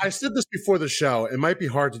 I said this before the show. It might be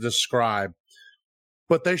hard to describe,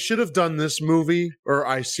 but they should have done this movie, or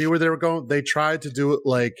I see where they were going. They tried to do it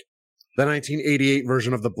like the 1988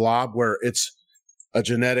 version of The Blob, where it's a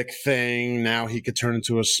genetic thing. Now he could turn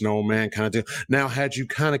into a snowman kind of deal. Now, had you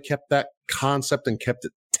kind of kept that concept and kept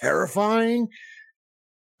it terrifying,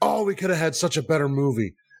 we could have had such a better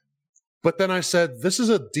movie. But then I said, this is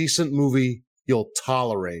a decent movie you'll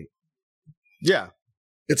tolerate. Yeah.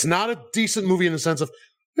 It's not a decent movie in the sense of,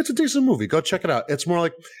 it's a decent movie. Go check it out. It's more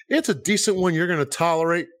like, it's a decent one you're going to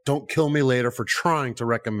tolerate. Don't kill me later for trying to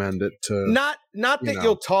recommend it to... Not that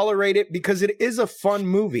you'll tolerate it, because it is a fun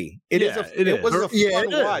movie. It was a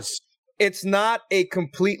fun watch. It's not a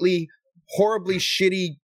completely horribly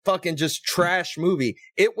shitty fucking just trash movie.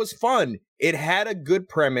 It was fun. It had a good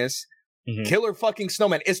premise. Mm-hmm. Killer fucking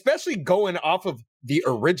snowman, especially going off of the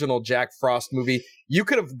original Jack Frost movie.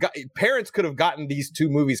 Parents could have gotten these two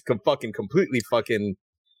movies completely fucking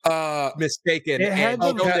mistaken and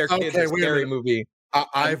shown their kids a scary movie.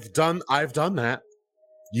 I've done that.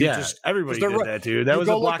 Everybody did that, dude. That was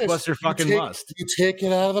a blockbuster must. You take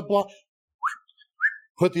it out of the block,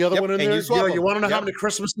 put the other one in there. You want to know how many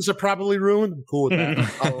Christmases are probably ruined? I'm cool with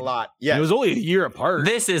that. A lot. Yeah. It was only a year apart.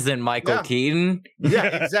 This isn't Michael Keaton.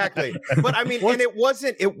 Yeah, exactly. But I mean, and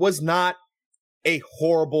it was not a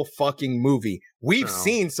horrible fucking movie. We've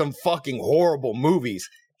seen some fucking horrible movies.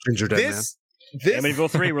 Ginger Dead Man. Amityville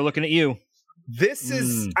 3, we're looking at you. This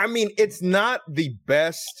is, I mean, it's not the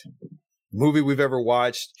best movie we've ever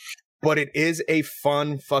watched, but it is a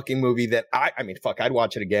fun fucking movie that I'd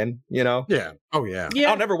watch it again, you know? Yeah. Oh, yeah.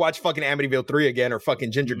 I'll never watch fucking Amityville 3 again or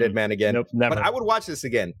fucking Ginger Dead Man again. Nope, never. But I would watch this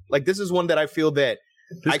again. Like, this is one that I feel that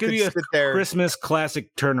this could be a Christmas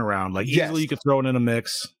classic turnaround. Like, easily you could throw it in a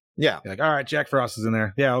mix. Yeah. Like, all right, Jack Frost is in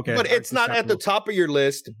there. Yeah, okay. But it's not at the top of your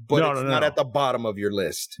list, but it's not at the bottom of your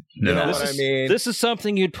list. You know what I mean? This is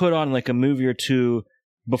something you'd put on like a movie or two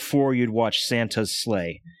before you'd watch Santa's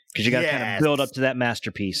Sleigh. Because you got to kind of build up to that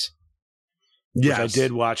masterpiece. Which I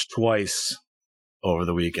did watch twice over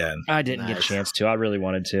the weekend. I didn't get a chance to. I really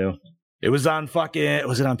wanted to. It was on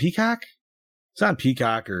was it on Peacock? It's on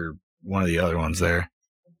Peacock or one of the other ones there.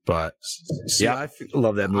 But I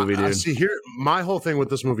love that movie, dude. See, here, my whole thing with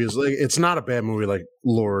this movie is like, it's not a bad movie, like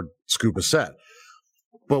Lord Scuba said.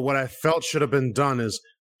 But what I felt should have been done is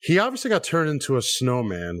he obviously got turned into a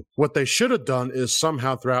snowman. What they should have done is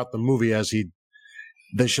somehow throughout the movie,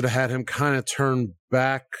 they should have had him kind of turn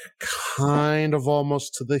back, kind of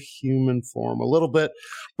almost to the human form a little bit.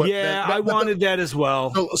 But I wanted that as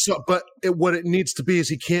well. What it needs to be is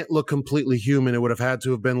he can't look completely human. It would have had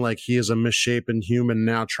to have been like he is a misshapen human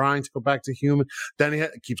now trying to go back to human. Then he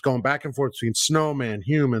keeps going back and forth between snowman,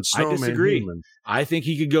 human, snowman, I disagree. Human. I think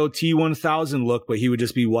he could go T-1000 look, but he would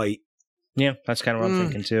just be white. Yeah, that's kind of what I'm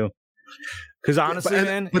thinking too. Because honestly,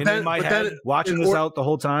 in my head, watching this out the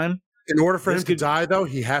whole time, in order for him to die, though,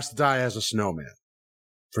 he has to die as a snowman.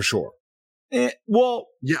 For sure.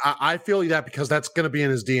 I feel that because that's going to be in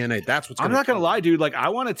his DNA. That's what's I'm not going to lie, dude. Like, I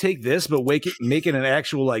want to take this, but make it an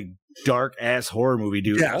actual, like, dark-ass horror movie,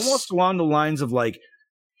 dude. Yes. Almost along the lines of, like,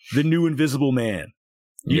 The New Invisible Man.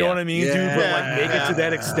 You know what I mean, dude? But, like, make it to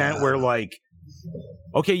that extent where, like,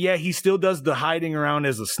 okay, he still does the hiding around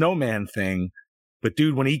as a snowman thing, But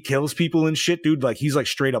dude, when he kills people and shit, dude, like he's like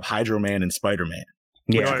straight up Hydro Man and Spider-Man.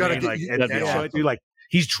 You know what I mean? Like, dude, like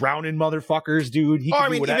he's drowning motherfuckers, dude. He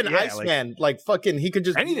even Iceman, like fucking, he could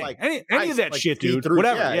just anything, like any of that shit, dude. Through.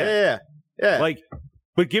 Whatever, Yeah. Like,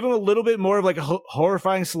 but give him a little bit more of like a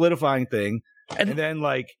horrifying, solidifying thing, and then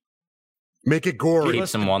like make it gory. Keep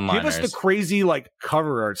some one-liners. Give us the crazy like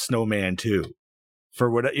cover art snowman too. For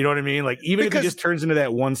what, you know what I mean? Like, even if he just turns into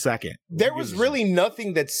that 1 second. There was really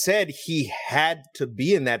nothing that said he had to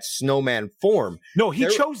be in that snowman form. No, he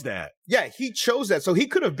chose that. Yeah, he chose that. So he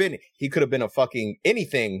could have been a fucking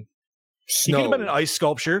anything. He could have been an ice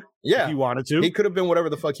sculpture. Yeah. If he wanted to. He could have been whatever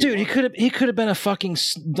the fuck he could have been a fucking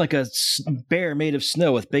like a bear made of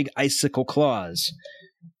snow with big icicle claws.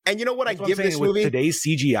 And you know what? I give this movie today's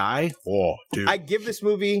CGI. Oh, dude. I give this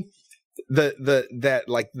movie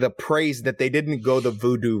the praise that they didn't go the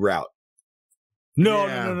voodoo route.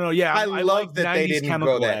 No. Yeah, I love like that they didn't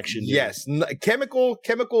go that. Action, yes, chemical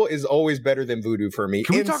is always better than voodoo for me.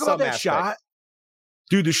 Can we talk about that shot,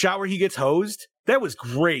 dude? The shot where he gets hosed, that was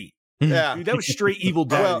great. Yeah, dude, that was straight Evil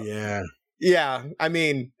Dead. Well, yeah. I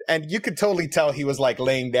mean, and you could totally tell he was like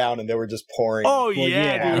laying down, and they were just pouring. Oh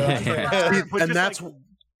yeah, dude. And that's.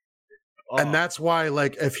 And that's why,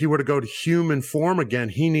 like, if he were to go to human form again,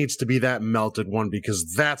 he needs to be that melted one,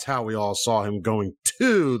 because that's how we all saw him going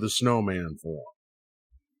to the snowman form.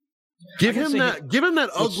 Give him that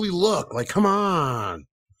ugly look. Like, come on.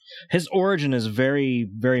 His origin is very,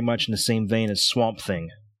 very much in the same vein as Swamp Thing.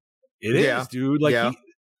 It is, dude. Like,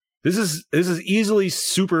 this is easily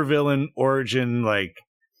supervillain origin. Like,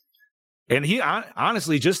 and he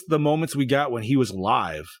honestly, just the moments we got when he was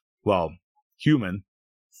alive, well, human.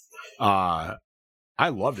 I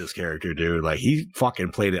love this character, dude. Like, he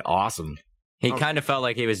fucking played it awesome. He kind of felt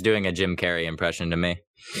like he was doing a Jim Carrey impression to me.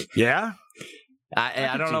 Yeah?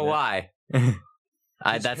 I don't know why.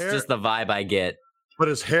 That's just the vibe I get. But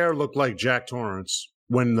his hair looked like Jack Torrance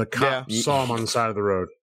when the cop saw him on the side of the road.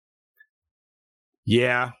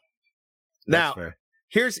 Yeah. Now,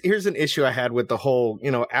 here's an issue I had with the whole,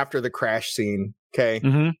 after the crash scene, okay?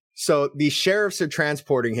 Mm-hmm. So the sheriffs are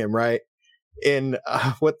transporting him, right? In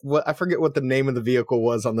what I forget what the name of the vehicle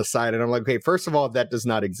was on the side, and I'm like, okay, first of all, that does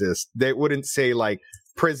not exist. They wouldn't say like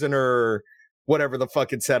prisoner or whatever the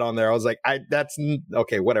fuck it said on there. I was like, that's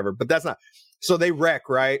okay, whatever, but that's not. So they wreck,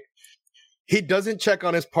 right? He doesn't check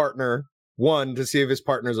on his partner, one, to see if his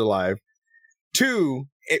partner's alive. Two,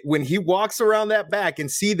 when he walks around that back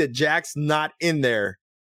and see that Jack's not in there,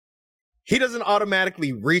 he doesn't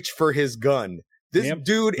automatically reach for his gun. This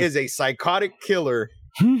dude is a psychotic killer.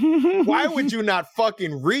 Why would you not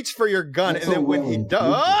fucking reach for your gun? And then when he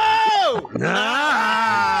does,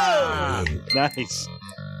 nice.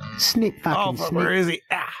 Snip fucking snip. Where is he?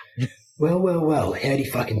 Well, howdy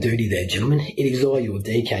fucking doody there, gentlemen. It is I, your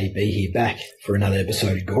DKB, here back for another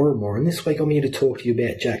episode of Gore and More, and this week I'm here to talk to you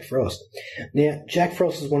about Jack Frost. Now, Jack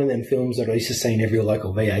Frost is one of them films that I used to see in every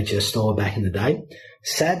local VHS store back in the day.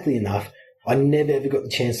 Sadly enough, I never ever got the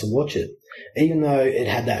chance to watch it. Even though it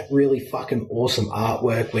had that really fucking awesome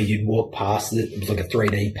artwork where you'd walk past it was like a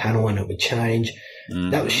 3D panel and it would change.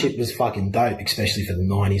 That shit was fucking dope, especially for the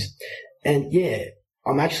 90s. And yeah,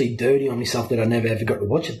 I'm actually dirty on myself that I never ever got to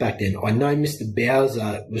watch it back then. I know Mr.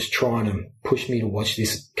 Bowser was trying to push me to watch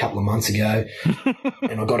this a couple of months ago,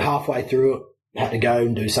 and I got halfway through it, had to go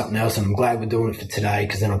and do something else, and I'm glad we're doing it for today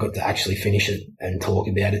because then I got to actually finish it and talk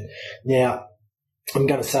about it. Now, I'm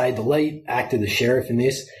going to say the lead actor, the sheriff in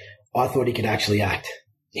this, I thought he could actually act.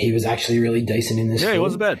 He was actually really decent in this film. He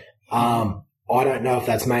wasn't bad. I don't know if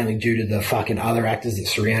that's mainly due to the fucking other actors that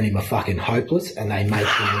surround him are fucking hopeless and they make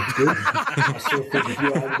him look good. I still think if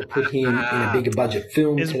you're able to put him in a bigger budget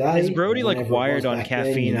film today. Is Brody like wired on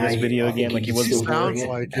caffeine in this video again? Like he was sounds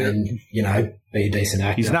like it. And, be a decent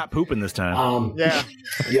actor. He's not pooping this time.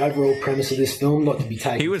 The overall premise of this film, not to be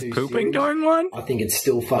taken He was too pooping serious, during one? I think it's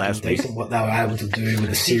still fucking decent what they were able to do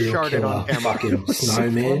with a serial killer fucking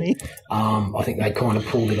snowman. I think they kind of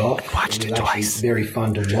pulled it off. Watched it twice. Very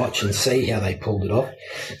fun to watch and see how they pulled it off.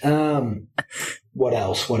 What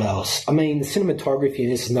else? I mean, the cinematography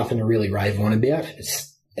in this is nothing to really rave on about.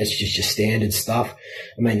 It's just your standard stuff.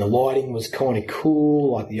 I mean, the lighting was kind of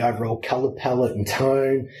cool, like the overall color palette and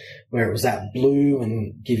tone, where it was that blue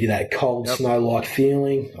and give you that cold snow-like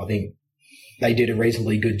feeling. I think they did a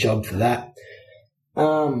reasonably good job for that.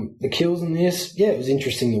 The kills in this, it was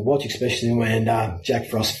interesting to watch, especially when Jack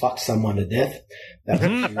Frost fucked someone to death. That was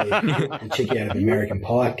really cool. The chick out of American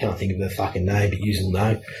Pie, can't think of her fucking name, but you will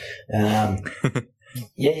know.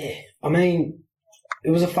 I mean, it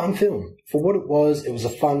was a fun film. For what it was a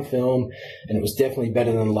fun film, and it was definitely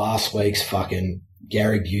better than last week's fucking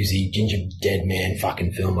Gary Busey, Ginger Dead Man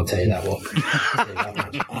fucking film, I'll tell you that much.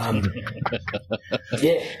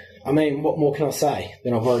 Yeah, I mean, what more can I say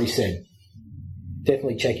than I've already said?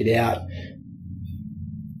 Definitely check it out.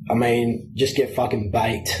 I mean, just get fucking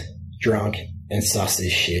baked, drunk, and suss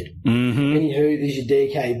this shit. Mm-hmm. Anywho, this is your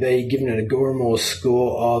DKB, giving it a Goramore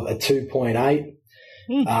score of a 2.8.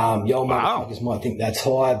 Y'all motherfuckers might think that's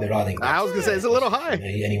high, but I think I was going to say it's a little high.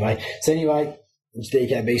 Anyway, it's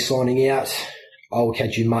DKB signing out. I will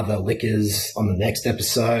catch you mother lickers on the next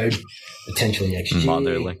episode, potentially next year.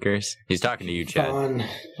 Mother lickers. He's talking to you, Chad.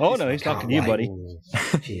 Oh, no, he's talking to you, buddy.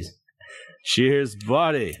 Cheers. Cheers,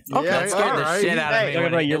 buddy. Okay, That scared the shit out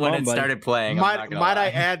of me when it started playing. Might I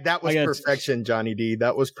add, that was perfection, Johnny D.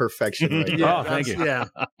 That was perfection. Right? Oh, thank you. Yeah.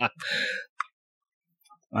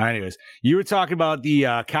 Anyways, you were talking about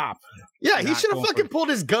the cop. Yeah, he should have fucking pulled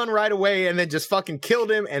his gun right away and then just fucking killed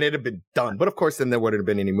him and it'd have been done. But of course, then there wouldn't have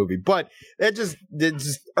been any movie. But it just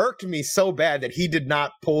irked me so bad that he did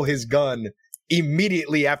not pull his gun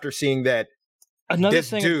immediately after seeing that Another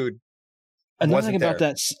thing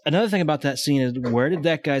about that scene is, where did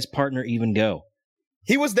that guy's partner even go?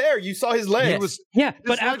 He was there. You saw his legs.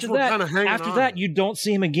 But after that, you don't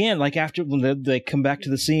see him again. Like after when they come back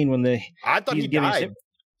to the scene I thought he died.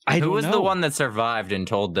 Who was the one that survived and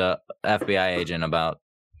told the FBI agent about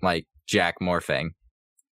like Jack morphing?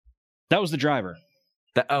 That was the driver.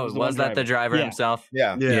 Was that the driver himself?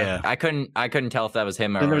 Yeah. I couldn't tell if that was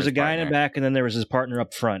him or. Then there was a guy in the back, and then there was his partner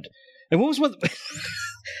up front. And what was what?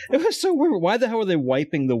 It was so weird. Why the hell were they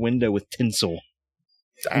wiping the window with tinsel?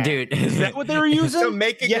 Dude, is that what they were using? To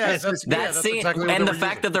make it that scene, exactly and the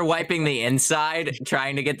fact that they're wiping the inside,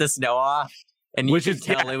 trying to get the snow off, and you can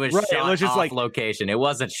tell it was shot off location. It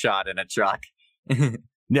wasn't shot in a truck.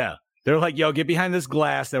 Yeah, they're like, "Yo, get behind this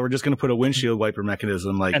glass that we're just going to put a windshield wiper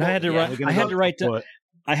mechanism." Like, and I had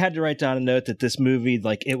to write down a note that this movie,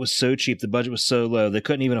 like, it was so cheap, the budget was so low, they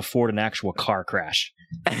couldn't even afford an actual car crash.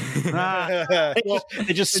 They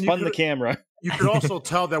just spun the camera. You could also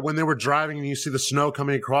tell that when they were driving and you see the snow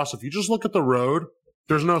coming across, if you just look at the road,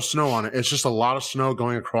 there's no snow on it. It's just a lot of snow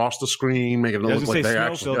going across the screen, making it look like they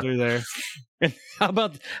actually there. And how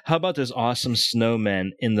about those awesome snowmen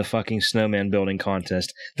in the fucking snowman building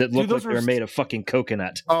contest that look like they're made of fucking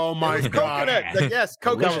coconut? Oh my god! Coconut, yes,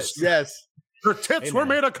 coconut, yes. Her tits were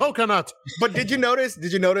made of coconut. But did you notice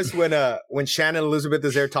when Shannon Elizabeth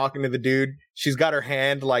is there talking to the dude, she's got her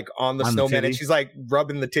hand like on the snowman and she's like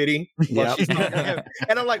rubbing the titty. Yeah.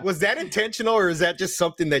 And I'm like, was that intentional or is that just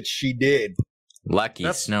something that she did?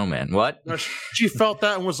 Lucky snowman. What? She felt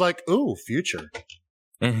that and was like, ooh, future.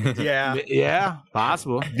 Yeah,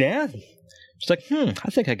 possible. Yeah. She's like,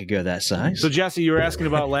 I think I could go that size. So Jesse, you were asking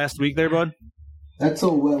about last week there, bud? That's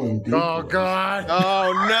all well and good. Oh, God.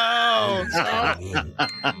 Oh,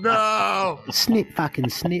 no. No. Snip,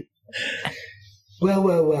 fucking snip.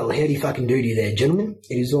 Well, howdy fucking doody there, gentlemen.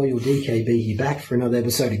 It is I, your DKB, here back for another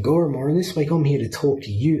episode of Goramore, and this week I'm here to talk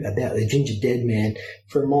to you about the Ginger Dead Man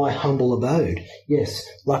from my humble abode. Yes,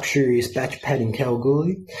 luxurious batch pad in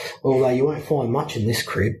Kalgoorlie, although you won't find much in this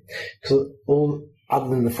crib, other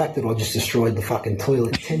than the fact that I just destroyed the fucking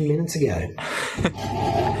toilet 10 minutes ago.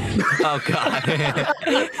 Oh, God.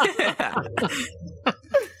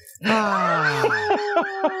 Oh,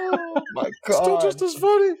 my God. Still just as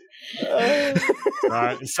funny.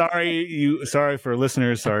 Sorry for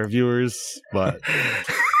listeners, sorry viewers, but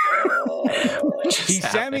he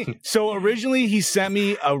sent me. So originally he sent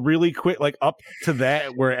me a really quick, like up to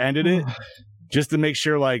that where it ended it, just to make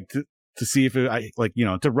sure, like to see if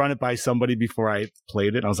to run it by somebody before I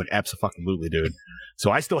played it. And I was like, absolutely, dude.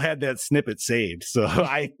 So I still had that snippet saved. So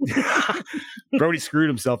Brody screwed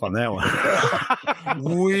himself on that one.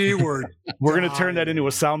 We're going to turn that into a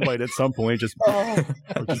soundbite at some point. Just I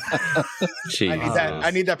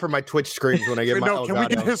need that for my Twitch screens when I get my.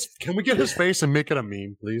 Can we get his face and make it a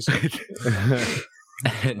meme, please?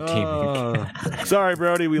 Sorry,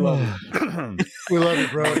 Brody. We love him. We love you,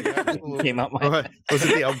 Brody. Came out was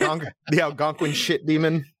it the Algonquin shit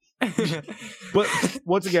demon? But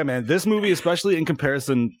once again, man, this movie, especially in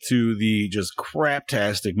comparison to the just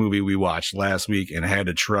craptastic movie we watched last week and had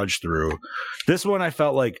to trudge through, this one I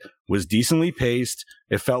felt like was decently paced.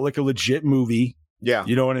 It felt like a legit movie. Yeah.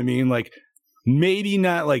 You know what I mean? Like, maybe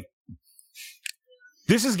not like,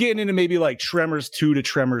 this is getting into maybe like Tremors 2 to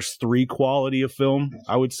Tremors 3 quality of film,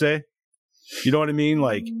 I would say. You know what I mean?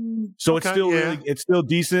 Like, so it's still it's still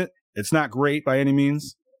decent. It's not great by any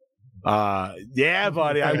means. Yeah,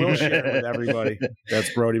 buddy, I will share it with everybody.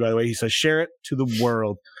 That's Brody, by the way. He says, share it to the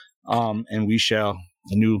world. And we shall.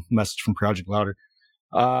 A new message from Project Louder.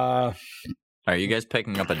 Are you guys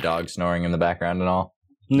picking up a dog snoring in the background and all?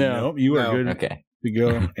 No, you are good. Okay. we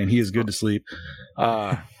go, and he is good to sleep.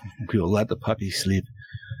 We'll let the puppy sleep.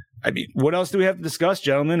 I mean, what else do we have to discuss,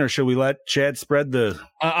 gentlemen, or should we let Chad spread the?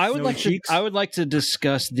 I would like to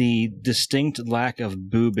discuss the distinct lack of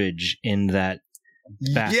boobage in that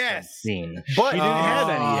bathtub scene. But he didn't have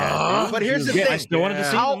any yet. But here's the thing: I still wanted to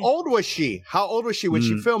see how them. old was she? How old was she when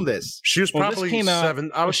she filmed this? She was probably came out-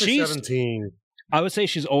 7. I would say she's- 17. I would say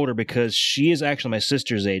she's older because she is actually my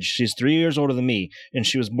sister's age. She's 3 years older than me, and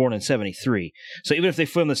she was born in 73. So even if they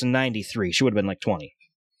filmed this in 93, she would have been like 20.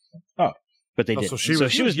 Oh. But they Oh, didn't. so So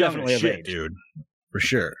she she was young definitely as of shit, age. dude, for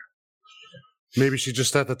sure. Maybe she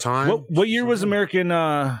just at the time. What year was American?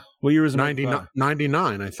 What year was American 99, Pie?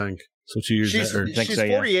 99, I think. So 2 years. She's or, think she's so,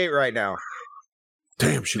 yeah. 48 right now.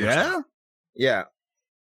 Damn, she was. yeah. Yeah.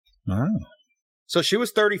 Oh. So she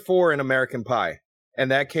was 34 in American Pie,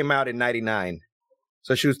 and that came out in 99.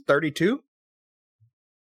 So she was 32?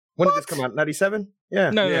 When did this come out? 97? Yeah.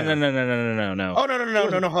 No. Oh,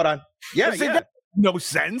 no, hold on. Yeah, Doesn't yeah. that no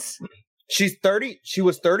sense. She's 30. She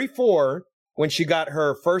was 34 when she got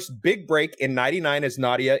her first big break in 99 as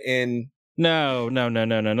Nadia in... No. Not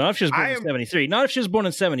if she was born in 73. Not if she was born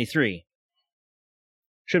in 73.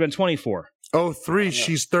 Should have been 24. Oh, 3,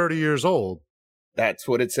 she's 30 years old. That's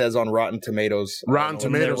what it says on Rotten Tomatoes. Rotten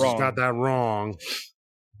Tomatoes has wrong. got that wrong.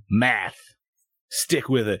 Math. Stick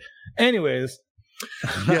with it. Anyways.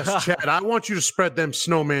 Yes, Chad, I want you to spread them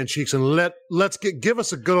snowman cheeks and let's give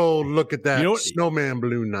us a good old look at that You know what- snowman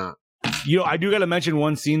balloon knot. I do got to mention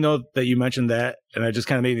one scene though that you mentioned that, and it just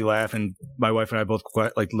kind of made me laugh. And my wife and I both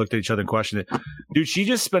looked at each other and questioned it. Dude, she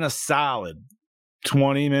just spent a solid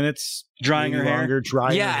 20 minutes Drying her hair.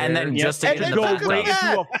 drying Yeah, her and hair. then just to And get in then the go right bathtub.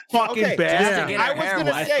 into a fucking Okay, bath. Just to get I her was hair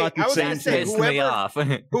gonna wet. say, I was gonna say, Pissed me off.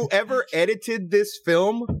 whoever edited this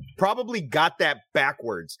film probably got that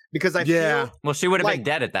backwards because I feel Well, she would have been Like-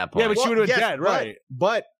 dead at that point. Yeah, but she would have been yes, dead, right?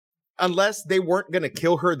 But unless they weren't going to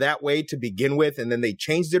kill her that way to begin with, and then they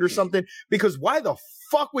changed it or something, because why the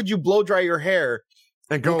fuck would you blow dry your hair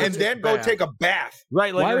And go and then go take a bath?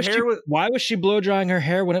 Right, like Why was she blow drying her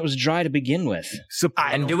hair when it was dry to begin with?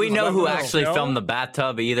 And do we know who actually No? filmed the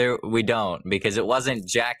bathtub either? We don't, because it wasn't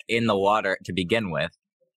Jack in the water to begin with.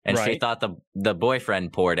 And she Right. thought the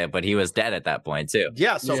boyfriend poured it, but he was dead at that point too.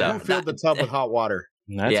 Yeah, so who filled the tub with hot water?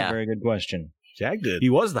 That's Yeah. a very good question. Jack did. He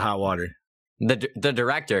was the hot water. The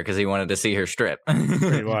director, because he wanted to see her strip.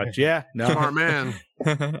 Pretty much. Yeah. No. Smart man.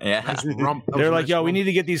 Yeah. They're like, yo, we need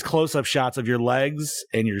to get these close-up shots of your legs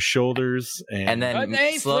and your shoulders, And then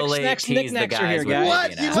Hey, slowly Flick Snacks, tease the knickknacks are guys here, with guys. What?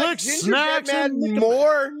 making You out. like Flick Gingerbread Snacks Man and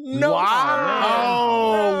more? No.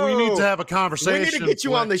 Wow. We need to have a We conversation. need to get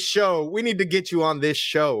you on the show. We need to get you on this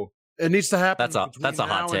show. It needs to happen. That's a between hot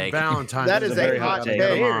now and take. Valentine's. That is a very a hot hot take.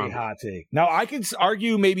 take. very hot take. Now I could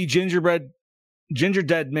argue maybe Ginger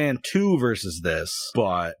Dead Man 2 versus this,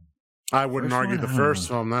 but I wouldn't First argue one, the I first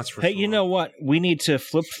don't film. That's for Hey, sure. you know what? We need to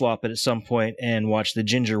flip flop it at some point and watch the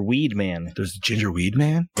Ginger Weed Man. there's Ginger Weed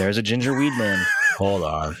Man. There's a Ginger Weed Man. Hold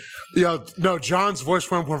on. Yeah, no. John's voice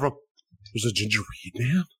went from "There's a ginger weed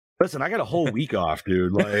man." Listen, I got a whole week off,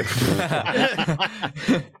 dude. Like,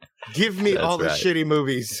 Give me That's all the right. shitty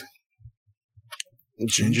movies.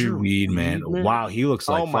 Ginger Weed Man. Wow, he looks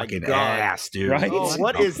like Oh my fucking God. ass, dude. Right? Oh,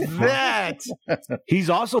 what is that? He's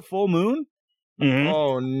also full moon. Mhm.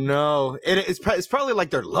 Oh no! It's probably like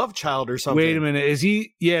their love child or something. Wait a minute. Is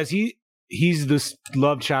he? Yeah, is he? He's this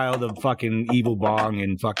love child of fucking Evil Bong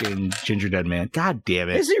and fucking Ginger Dead Man. God damn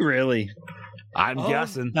it! Is he really? I'm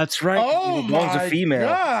guessing. That's right. Oh Evil Bong's a female.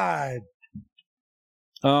 God!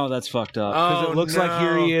 Oh, that's fucked up. Because Oh, it looks like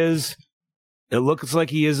here he is. It looks like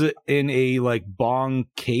he is in a like bong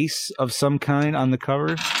case of some kind on the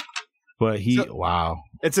cover. But wow.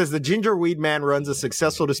 It says the Ginger Weed Man runs a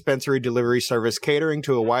successful dispensary delivery service catering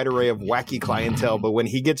to a wide array of wacky clientele, but when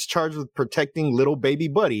he gets charged with protecting little baby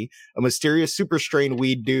Buddy, a mysterious super strain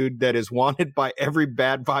weed dude that is wanted by every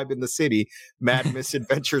bad vibe in the city, mad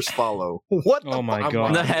misadventures follow. What the Oh my fuck?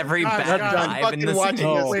 God. Every Guys, bad guys, I'm vibe in fucking the watching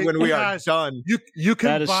city. this Wait, when we are guys. done. You can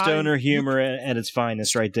That is buy, stoner humor at its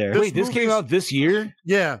finest right there. This Wait, this came out this year?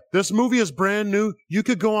 Yeah, this movie is brand new. You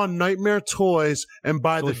could go on Nightmare Toys and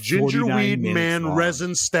buy It's the like Ginger 49 Weed minutes Man long.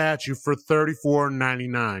 resin statue for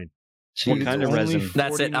 $34.99. What kind of only resin?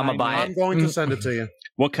 That's it. I'm gonna buy I'm it. going to send it to you.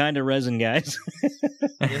 What kind of resin, guys?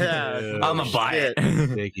 Yeah. I'm gonna buy it.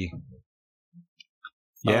 Sticky.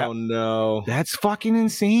 Yeah. Oh no. That's fucking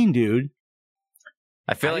insane, dude.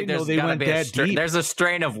 I feel I like didn't know there's they gotta went be that deep. there's a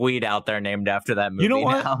strain of weed out there named after that movie. You know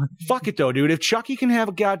what? now. Fuck it though, dude. If Chucky can have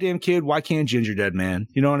a goddamn kid, why can't Ginger Dead Man?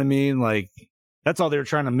 You know what I mean? Like, that's all they were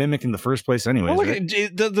trying to mimic in the first place, anyways. Well, look right?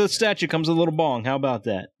 at the statue comes with a little bong. How about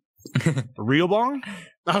that? A real bong?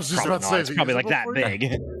 I was just Probably about to not. say, It's is it probably like usable that for you?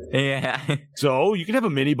 big. Yeah. So you can have a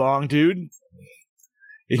mini bong, dude.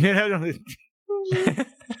 You can have,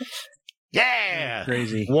 yeah,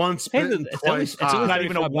 Crazy. Once Hey, bitten, it's twice only hot. not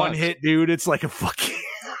even a 35 one bucks. hit, dude. It's like a fucking.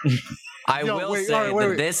 I Yo, will wait, say all right, wait, that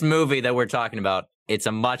wait. this movie that we're talking about, it's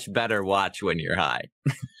a much better watch when you're high.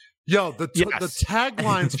 Yo, the Yes.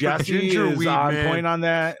 taglines for Jesse Ginger is Weed, on man. point on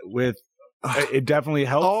that. With it definitely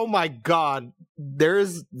helps. Oh my god, there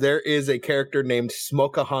is a character named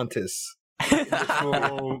Smokahontas.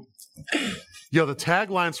 Yo, the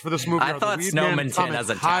taglines for this movie I are thought the Weed Man Snowminton comic, as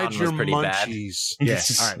a Hide town your was pretty bad. munchies. Yeah.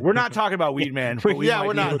 All right. We're not talking about Weed Man. but we Yeah, might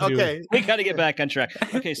we're be not. able to. Okay. We got to get back on track.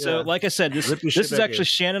 Okay, so Yeah. like I said, this Rip your shit is back actually in.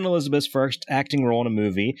 Shannon Elizabeth's first acting role in a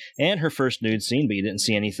movie and her first nude scene, but you didn't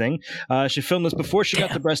see anything. She filmed this before she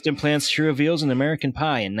got the breast implants she reveals in American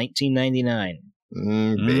Pie in 1999.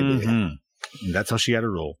 Baby. Mhm. That's how she had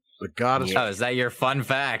her role. The goddess. Oh, is that your fun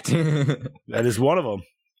fact? That is one of them.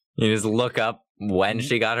 You just look up when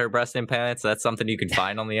she got her breast implants. That's something you can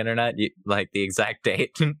find on the internet, like the exact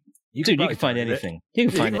date. Dude, you can find anything. You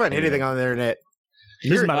can You find can find anything on the internet.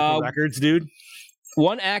 Here's medical uh, records, dude.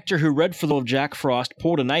 One actor who read for the role of Jack Frost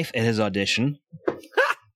pulled a knife at his audition.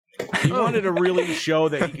 He wanted to really show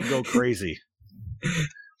that he could go crazy.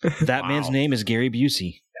 That man's name is Gary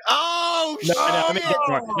Busey. Oh, No, I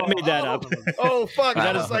made that up. Oh fuck!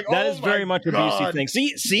 That I is was like, That oh is very my much a God. Busey thing.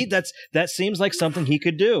 See, that seems like something he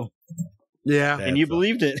could do, Yeah. and you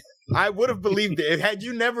believed it. I would have believed it. Had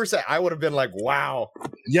you never said, I would have been like, wow.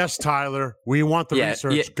 Yes, Tyler. We want the Yeah,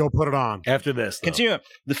 research. yeah. Go put it on. After this, though. Continue.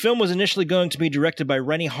 The film was initially going to be directed by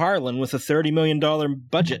Rennie Harlan with a $30 million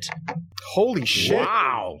budget. Holy shit!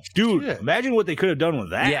 Wow, dude! Shit. Imagine what they could have done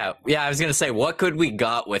with that. Yeah. I was gonna say, what could we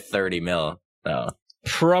got with 30 mil? Oh.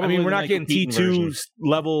 Probably. I mean, we're the not getting Michael Keaton T2 version.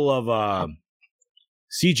 level of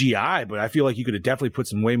CGI, but I feel like you could have definitely put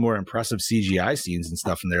some way more impressive CGI scenes and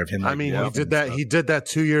stuff in there of him. I like, mean, walking he did and that. stuff. He did that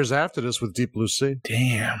 2 years after this with Deep Blue Sea.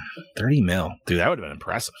 Damn, 30 mil, dude. That would have been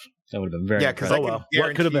impressive. That would have been very. Yeah, because impressive. I well. can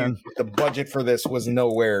What could have guarantee you the budget for this was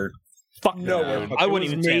nowhere. Fuck No, I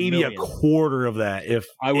wouldn't even say a maybe a million. quarter of that. If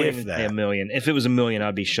I wouldn't if even that. say $1 million. If it was $1 million,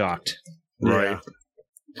 I'd be shocked. Right.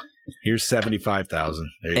 Here's 75,000.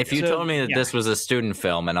 If you So, told me that yeah. this was a student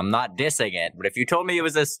film, and I'm not dissing it, but if you told me it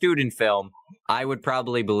was a student film, I would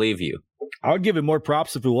probably believe you. I would give it more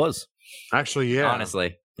props if it was. Actually, yeah.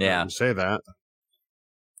 Honestly, yeah. You say that.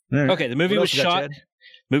 Okay, the movie What was else you got, shot.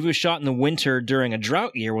 Movie was shot in the winter during a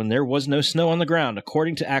drought year when there was no snow on the ground.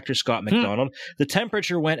 According to actor Scott McDonald, the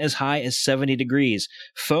temperature went as high as 70 degrees.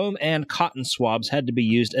 Foam and cotton swabs had to be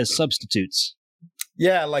used as substitutes.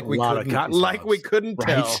 Yeah, like we lot of couldn't, cotton like swabs. we couldn't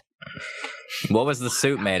tell. Right. What was the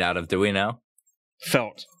suit made out of? Do we know?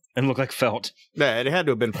 Felt and looked like felt. Yeah, it had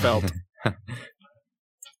to have been felt.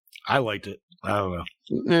 I liked it. I don't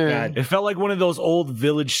know. God. It felt like one of those old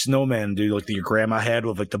village snowmen, dude, like that your grandma had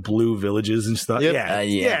with like the blue villages and stuff. Yep. Yeah,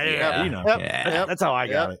 Yeah. you know. Yep. Yeah. That's how I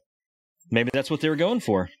got it. Maybe that's what they were going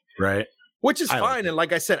for. Right. Which is I liked fine. And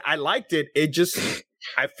like I said, I liked it. It just,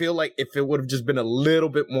 I feel like if it would have just been a little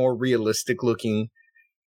bit more realistic looking,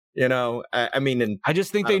 you know, I mean, and I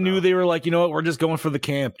just think I they don't knew know. they were like, you know what, we're just going for the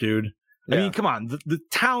camp, dude. I Yeah. mean, come on. The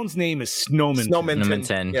town's name is Snowman.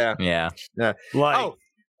 Snowminton. Yeah. Yeah. Like, Oh,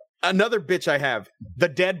 another bitch I have, the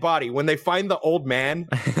dead body. When they find the old man,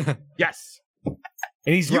 yes.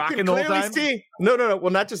 And he's you rocking can the whole clearly time. see. No.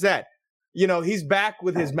 Well, not just that. You know, he's back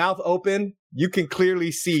with his mouth open. You can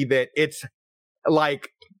clearly see that it's like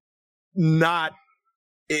not.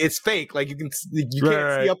 It's fake. Like you can't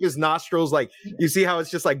Right. see up his nostrils. Like you see how it's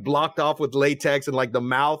just like blocked off with latex and like the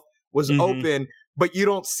mouth was Mhm. open, but you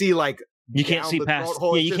don't see like You can't down see the past. throat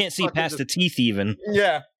hole. Yeah, It's you just can't see fucking past the just- teeth even.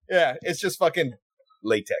 Yeah. It's just fucking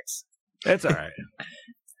latex. That's all right.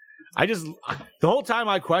 I just the whole time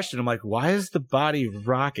I questioned, I'm like, why is the body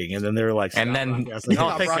rocking? And then they were like, And "Stop then- rocking." I was like, oh,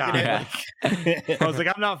 Stop thank rocking God. it. I was like,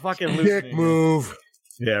 I'm not fucking Dick listening. move.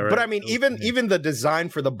 Yeah, right. But I mean, even the design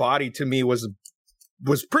for the body to me was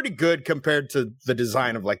pretty good compared to the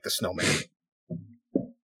design of like the snowman.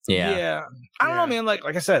 Yeah. I don't know, man. Like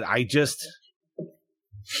I said,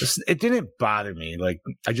 it didn't bother me. Like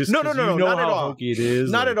I just No, 'cause not how at all. hokey it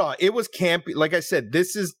is. Not like, at all. It was campy. Like I said,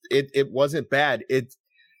 this is it. It wasn't bad. It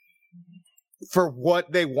for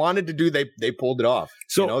what they wanted to do, they pulled it off.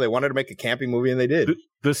 So- you know, they wanted to make a camping movie, and they did.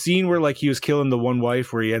 The scene where like he was killing the one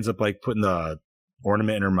wife, where he ends up like putting the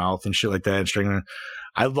ornament in her mouth and shit like that, and stringing her.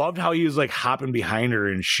 I loved how he was like hopping behind her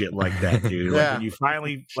and shit like that, dude. Like, Yeah. when you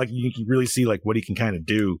finally like you can really see like what he can kind of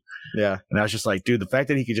do. Yeah, And I was just like, dude, the fact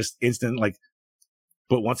that he could just instant like,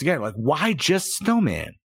 but once again, like, why just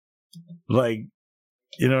Snowman? Like,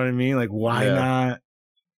 you know what I mean? Like, why Yeah. not?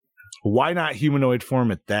 Why not humanoid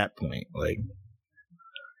form at that point? Like,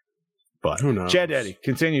 But Who knows? Chad Daddy,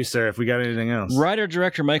 continue, sir, if we got anything else.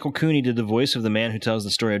 Writer-director Michael Cooney did the voice of the man who tells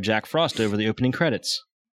the story of Jack Frost over the opening credits.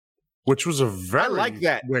 Which was a very... I like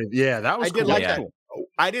that. Yeah, that was I did cool. like Yeah. that.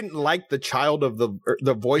 I didn't like the child of the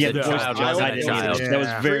voice. Yeah, of the the voice child. of the child. I didn't either. That was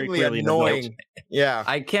very Extremely clearly annoying. Yeah.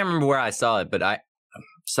 I can't remember where I saw it, but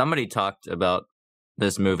somebody talked about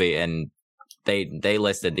this movie and they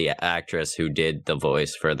listed the actress who did the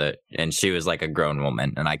voice and she was like a grown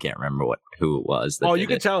woman, and I can't remember who it was. Oh, you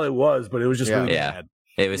could tell it was, but it was just really Yeah. bad.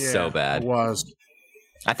 It was so bad. It was.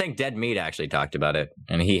 I think Dead Meat actually talked about it,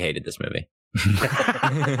 and he hated this movie.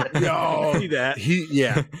 Yo, See that.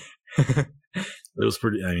 yeah. It was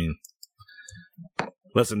pretty. I mean,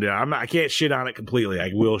 listen, dude, I can't shit on it completely. I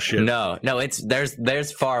will shit. No,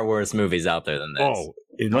 there's far worse movies out there than this. Oh,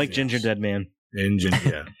 Like Ginger Dead Man.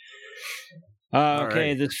 Yeah. Okay,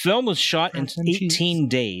 right. the film was shot in 18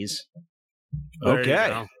 days.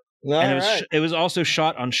 Okay. And it was also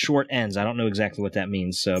shot on short ends. I don't know exactly what that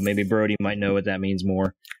means, so maybe Brody might know what that means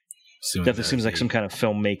more. Definitely seems like some kind of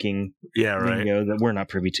filmmaking lingo that we're not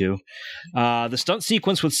privy to. The stunt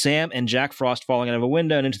sequence with Sam and Jack Frost falling out of a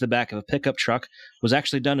window and into the back of a pickup truck was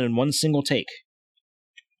actually done in one single take.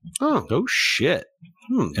 Oh shit.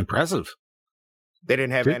 Impressive. They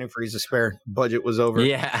didn't have antifreeze to spare. Budget was over.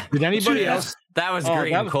 Yeah. Did anybody else? That was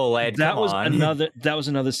green Kool-Aid. That Come was on.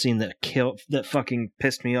 another scene that fucking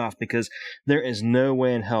pissed me off, because there is no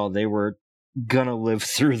way in hell they were gonna live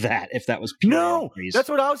through that if that was pure antifreeze. That's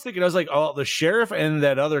what I was thinking. I was like, oh, the sheriff and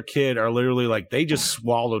that other kid are literally like, they just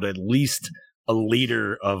swallowed at least a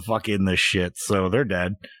liter of fucking this shit, so they're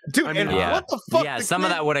dead. Dude, what the fuck? Yeah, some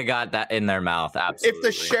of that would have got that in their mouth. Absolutely. If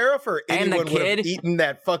the sheriff or And the anyone would have kid- eaten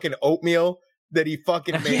that fucking oatmeal that he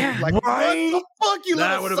fucking made, like, right? what the fuck, you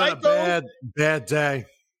That little would have been psycho? a bad day.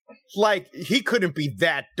 Like, he couldn't be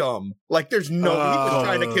that dumb. Like, there's no, he was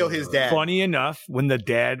trying to kill his dad. Funny enough, when the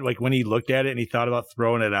dad, like when he looked at it and he thought about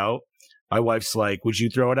throwing it out, my wife's like, would you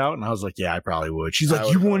throw it out? And I was like, yeah, I probably would. She's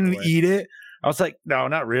like, you wouldn't eat it? I was like, no,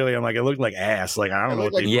 not really. I'm like, it looked like ass. Like, I don't know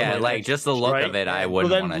what they Yeah, look like just the look right? of it, I Well,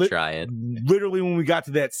 wouldn't then want to try it. Literally, when we got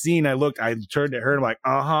to that scene, I turned at her and I'm like,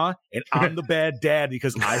 uh-huh. And I'm the bad dad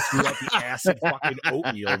because I threw out the acid fucking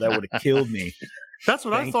oatmeal that would have killed me. That's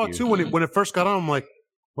what I Thank thought you. too when it first got on. I'm like,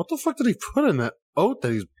 what the fuck did he put in that oat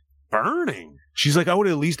that he's burning? She's like, I would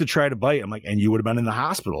at least have tried to bite. I'm like, and you would have been in the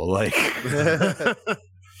hospital. Like,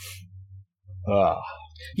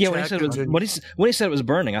 Yeah, when he said it was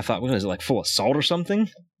burning, I thought, what is it, like full of salt or something?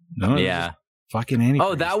 no, Yeah. fucking antifreeze.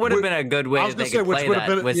 Oh, that would have been a good way I was if they gonna say, could which play would have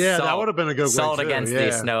that been- with yeah, that salt. would have been a good way, Salt too, against yeah.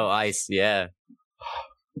 the snow ice. Yeah.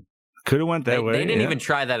 Could have went that way. They didn't yeah. even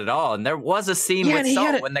try that at all. And there was a scene Yeah, with and he salt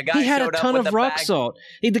had when the guy he had showed a ton up with of the rock bag. salt.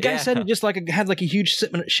 The guy Yeah. said he just had like a huge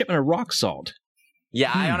shipment of rock salt. Yeah,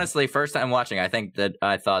 I honestly, first time watching, I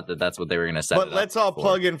thought that that's what they were going to set. But it up let's all for.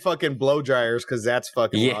 plug in fucking blow dryers because that's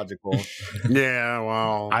fucking Yeah. logical. Yeah,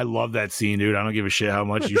 well, I love that scene, dude. I don't give a shit how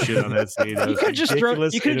much you shit on that scene. That You was could have just thrown.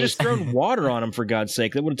 ridiculous. You could have It just was- thrown water on him, for God's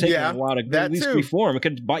sake. That would have taken Yeah, a while to that at least too. reform. It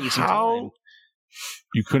could have bought you some time. How?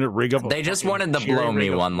 You couldn't rig up. They just wanted the blow me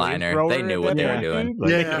one-liner. They knew what they were doing.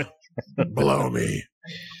 yeah, blow me.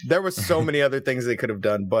 There was so many other things they could have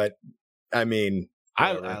done, but I mean,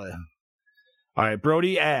 All right,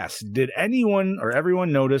 Brody asks, did anyone or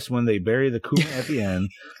everyone notice when they bury the Kuma at the end,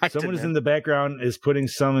 someone is in the background is putting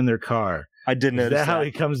some in their car? I did Is notice that how he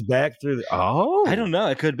comes back through the... Oh! I don't know.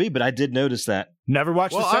 It could be, but I did notice that. Never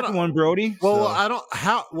watched Well, the I second don't- one, Brody. Well, so- I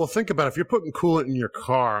don't. Well, think about it. If you're putting coolant in your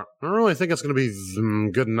car, I don't really think it's going to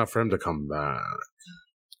be good enough for him to come back.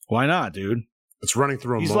 Why not, dude? It's running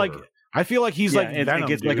through a He's motor. like... I feel like he's Yeah, like it Venom,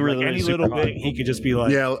 gets, dude. like, really, any really little super bit, hot. he could just be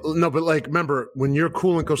like... Yeah, no, but like, remember when your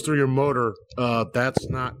coolant goes through your motor, that's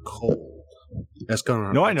not cold. That's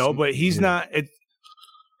going. No, I know, but he's not...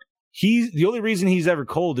 He's the only reason he's ever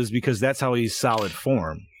cold is because that's how he's solid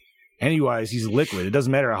form. Anyways, he's liquid. It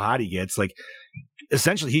doesn't matter how hot he gets. Like,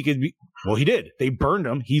 essentially, he could be... Well, he did. They burned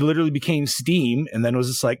him. He literally became steam, and then was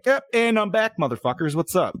just like, yep, and I'm back, motherfuckers.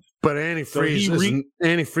 What's up? But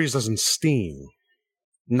antifreeze doesn't steam.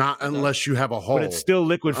 Not unless you have a hole. But it's still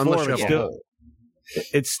liquid form. Unless you have a hole.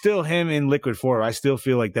 It's still him in liquid form. I still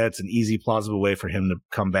feel like that's an easy, plausible way for him to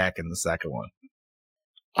come back in the second one.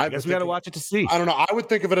 I guess we got to watch it to see. I don't know. I would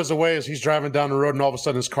think of it as a way as he's driving down the road and all of a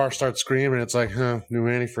sudden his car starts screaming. And it's like, new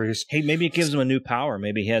antifreeze. Hey, maybe it gives him a new power.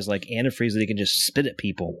 Maybe he has like antifreeze that he can just spit at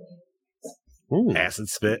people. Ooh. Acid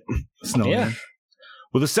spit. Snow. Yeah.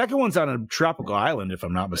 Well, the second one's on a tropical island, if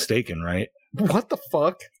I'm not mistaken, right? what the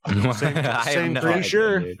fuck? I have same no pretty idea,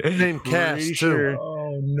 sure. dude. Same cast, Pretty too. sure.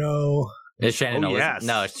 Oh no! Is Shannon yes.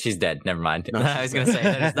 No, she's dead. Never mind. I was going to say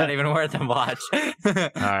that it's not even worth a watch. All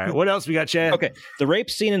right. What else we got, Chad? Okay. The rape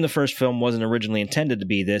scene in the first film wasn't originally intended to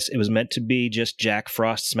be this. It was meant to be just Jack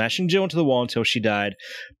Frost smashing Jill into the wall until she died.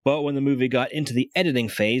 But when the movie got into the editing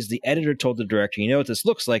phase, the editor told the director, "You know what this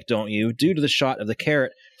looks like, don't you?" Due to the shot of the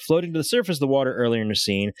carrot floating to the surface of the water earlier in the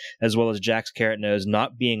scene, as well as Jack's carrot nose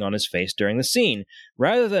not being on his face during the scene.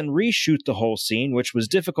 Rather than reshoot the whole scene, which was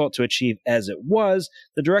difficult to achieve as it was,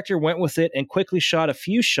 the director went with it and quickly shot a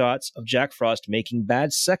few shots of Jack Frost making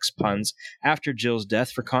bad sex puns after Jill's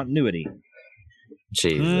death for continuity.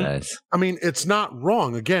 Jesus. I mean, it's not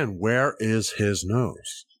wrong. Again, where is his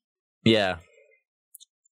nose? Yeah.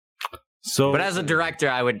 So, but as a director,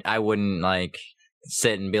 I wouldn't like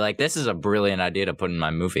sit and be like, "This is a brilliant idea to put in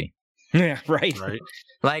my movie." Yeah, right.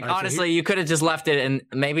 Like, honestly, you could have just left it, and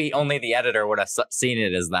maybe only the editor would have seen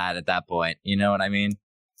it as that at that point. You know what I mean?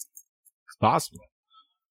 It's possible.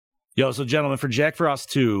 Yo, so gentlemen, for Jack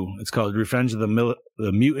Frost 2, it's called Revenge of the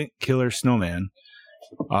Mutant Killer Snowman.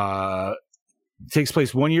 Takes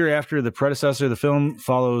place 1 year after the predecessor. The film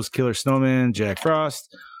follows Killer Snowman Jack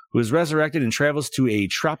Frost, who is resurrected and travels to a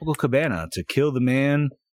tropical cabana to kill the man,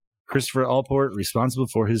 Christopher Allport, responsible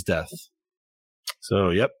for his death. So,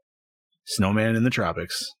 yep. Snowman in the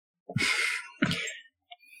tropics.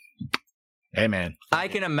 Hey, man. I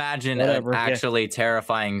can imagine an actually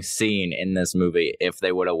terrifying scene in this movie if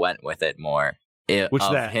they would have went with it more.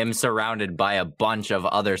 Him surrounded by a bunch of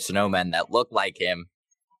other snowmen that look like him.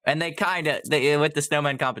 And they with the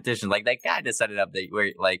snowman competition, like, they kind of set it up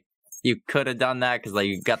where, like, you could have done that because, like,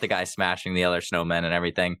 you got the guy smashing the other snowmen and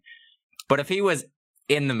everything. But if he was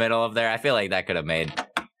in the middle of there, I feel like that could have made...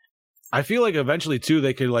 I feel like eventually, too,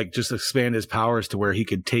 they could, like, just expand his powers to where he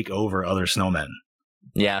could take over other snowmen.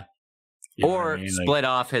 Yeah. You know or split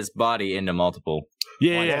off his body into multiple.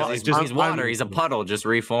 Yeah. He's water. He's a puddle. Just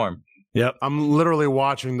reform. Yep. I'm literally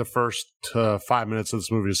watching the first 5 minutes of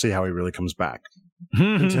this movie to see how he really comes back.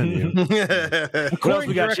 Continue. What else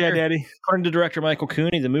we got, Chad Daddy? According to director Michael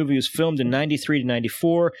Cooney, the movie was filmed in 93 to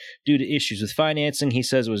 94 due to issues with financing. He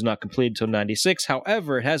says it was not completed until 96.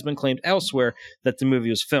 However, it has been claimed elsewhere that the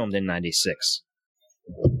movie was filmed in 96.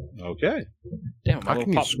 Okay. Damn, my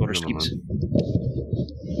little pop motor keeps...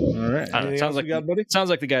 All right. Sounds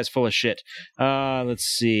like the guy's full of shit. Let's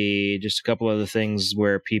see. Just a couple other things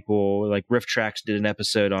where people, like Riff Tracks did an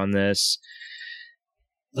episode on this.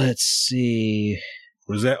 Let's see.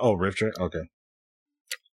 What is that? Oh, Riff Track? Okay.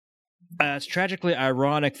 It's tragically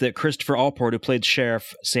ironic that Christopher Allport, who played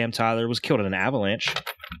Sheriff Sam Tyler, was killed in an avalanche.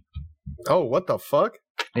 Oh, what the fuck?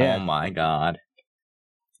 Yeah. Oh, my God.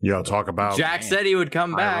 Yo, talk about... Jack said he would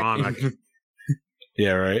come back.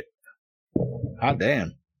 Yeah, right. Hot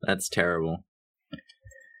damn. That's terrible.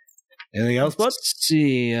 Anything else, bud? Let's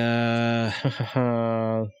see. I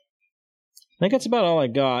think that's about all I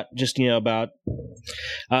got. Just, about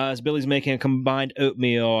as Billy's making a combined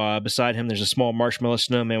oatmeal, beside him there's a small marshmallow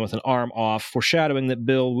snowman with an arm off, foreshadowing that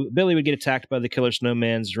Billy would get attacked by the killer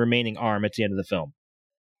snowman's remaining arm at the end of the film.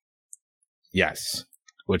 Yes.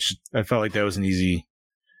 Which I felt like that was an easy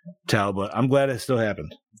tell, but I'm glad it still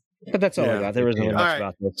happened. But that's all I got. There wasn't much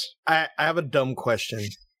about this. I have a dumb question.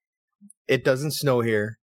 It doesn't snow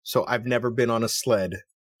here, so I've never been on a sled.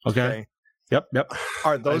 Okay. Yep.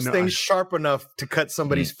 Are those things sharp enough to cut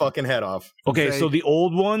somebody's fucking head off? Okay, so the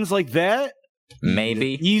old ones like that,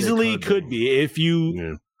 maybe easily could be if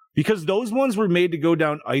you because those ones were made to go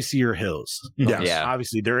down icier hills. Yes. Yeah.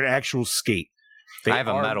 Obviously, they're an actual skate. I have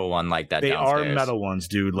a metal one like that. They downstairs. are metal ones,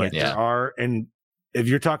 dude. Like there are, and if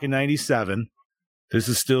you're talking 97, this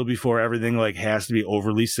is still before everything like has to be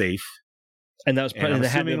overly safe. And that was probably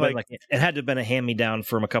it had to have been a hand-me-down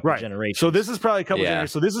from a couple of generations. So this is probably a couple of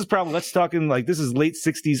generations. So this is probably let's talking like this is late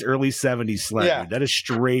 60s, early 70s sled. Yeah. That is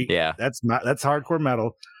straight. Yeah. That's hardcore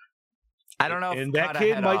metal. I don't know. And that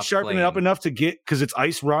kid might sharpen it up enough to get because it's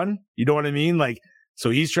ice run. You know what I mean? Like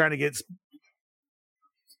so he's trying to get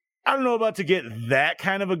I don't know about to get that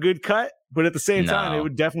kind of a good cut, but at the same time, it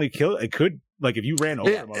would definitely kill. It could, like, if you ran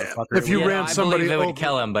over a motherfucker. If you ran somebody over, it would would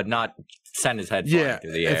kill him, but not send his head flying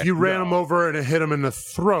through the air. If you ran him over and it hit him in the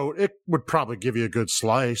throat, it would probably give you a good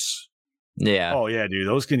slice. Yeah. Oh yeah, dude.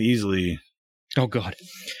 Those can easily. Oh god.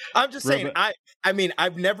 I'm just saying. I mean,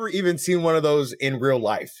 I've never even seen one of those in real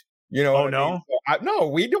life. You know? Oh no. No,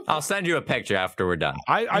 we don't. I'll send you a picture after we're done.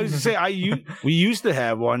 I was to say we used to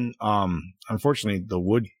have one. Unfortunately, the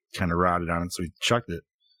wood kind of rotted on it, so we chucked it.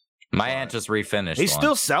 My aunt just refinished. They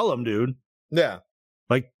still sell them, dude. Yeah,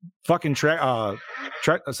 like fucking Central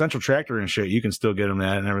Tractor and shit. You can still get them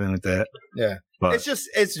at and everything like that. Yeah, but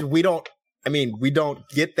we don't I mean, we don't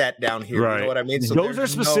get that down here. Right. You know what I mean? So those are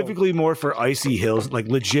there's specifically more for icy hills, like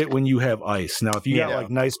legit when you have ice. Now, if you got like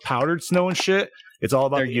nice powdered snow and shit, it's all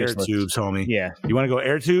about They're the useless. air tubes, homie. Yeah. You want to go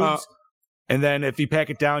air tubes, and then if you pack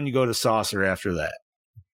it down, you go to saucer after that.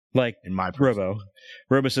 Like in my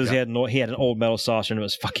Robo says he had an old metal saucer and it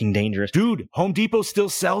was fucking dangerous. Dude, Home Depot still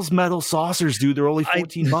sells metal saucers, dude. They're only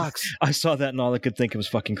 $14. I saw that and all I could think of was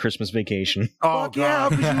fucking Christmas Vacation. Oh, Fuck yeah, how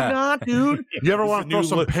could you not, dude? You ever want to throw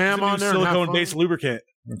some Pam on there? and have fun? Silicone-based lubricant.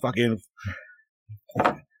 Fucking.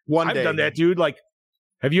 One day. I've done that, dude. Like,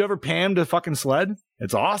 have you ever Pammed a fucking sled?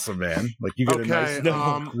 It's awesome, man. Like, you get a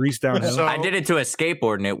nice grease downhill. I did it to a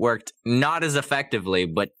skateboard and it worked not as effectively,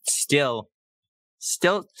 but still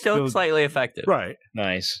slightly effective. Right.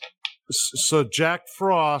 Nice. So Jack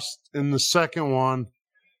Frost in the second one,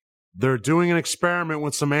 they're doing an experiment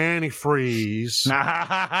with some antifreeze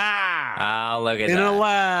Oh, look at in that. a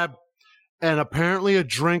lab, and apparently a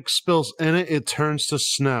drink spills in it. It turns to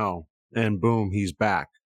snow, and boom, he's back.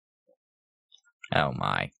 Oh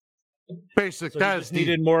my! Basic. So that he is just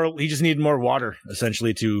needed more. He just needed more water,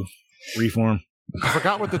 essentially, to reform. I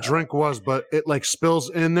forgot what the drink was, but it like spills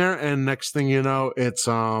in there, and next thing you know, it's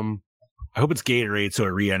I hope it's Gatorade, so it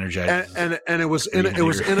re-energizes. and it was in a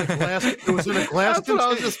glass. It was in a glass. That's what I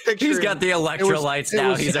was just picturing. He's got the electrolytes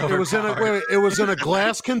now. He's overpowered. It was in a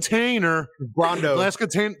glass container. Rondo.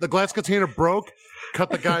 The glass container broke, cut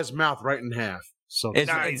the guy's mouth right in half. So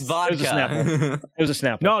It's vodka. It was a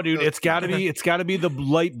Snapple. No, dude, it's gotta be the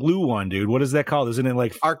light blue one, dude. What is that called? Isn't it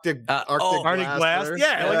like Arctic glass? there.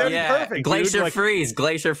 Yeah, like, that'd be perfect. Glacier dude. Like, freeze.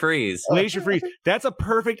 Glacier freeze. Glacier freeze. That's a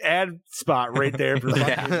perfect ad spot right there for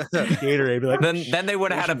Gatorade. Be like, Then they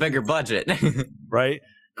would have had a bigger budget. right?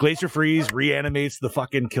 Glacier freeze reanimates the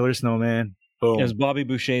fucking killer snowman. Boom. It was Bobby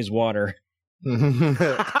Boucher's water.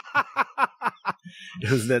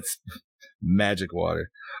 That's magic water.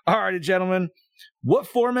 All righty, gentlemen. What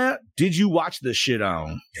format did you watch this shit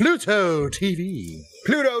on? Pluto TV.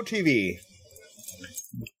 Pluto TV.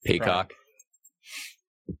 Peacock.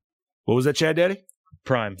 What was that, Chad Daddy?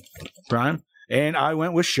 Prime. And I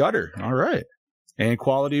went with Shudder. All right. And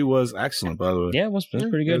quality was excellent, by the way. Yeah, it was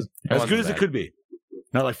pretty good. As good as it could be.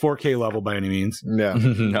 Not like 4K level by any means. Yeah.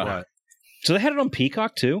 No. But So they had it on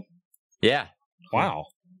Peacock too? Yeah. Wow.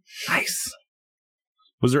 nice.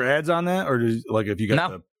 Was there ads on that? Or did, like if you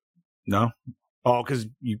got No? Oh, because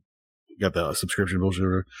you got the subscription bullshit.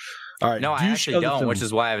 All right. No, I actually don't, which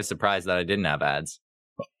is why I was surprised that I didn't have ads.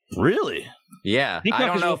 Really? Yeah. Peacock I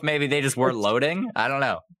don't is know what- if maybe they just weren't loading. I don't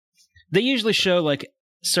know. They usually show like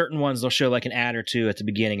certain ones, they'll show like an ad or two at the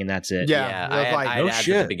beginning and that's it. Yeah. I had no ads at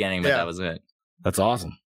shit. the beginning, but Yeah. that was it. That's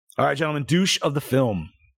awesome. All right, gentlemen. Douche of the film.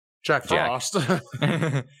 Jack Frost.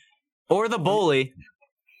 Or the bully.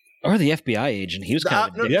 Or the FBI agent. He was kind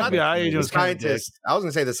of a dick. The FBI agent was kind of dick. Scientist. I was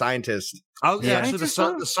gonna say the scientist. Actually,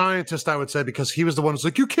 the scientist, I would say, because he was the one who's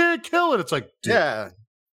like, you can't kill it. It's like, dude, Yeah.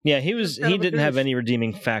 Yeah, he didn't have any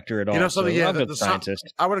redeeming factor at all. You know something? So Yeah, I'll go the with the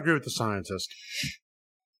scientist. I would agree with the scientist.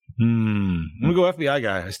 I'm gonna go FBI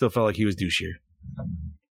guy. I still felt like he was douchier.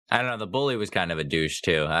 I don't know. The bully was kind of a douche,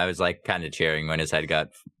 too. I was like kind of cheering when his head got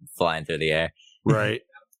flying through the air. Right.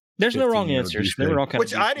 There's no wrong 15-year-old answers. They were all kind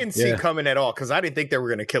Which of I didn't see coming at all because I didn't think they were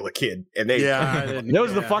gonna kill a kid. And they That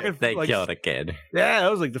was the fucking They like, killed a kid. Yeah,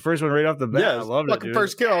 that was like the first one right off the bat. I loved it. fucking Dude.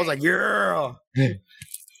 first kill. I was like, yeah.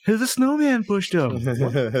 There's a snowman pushed up.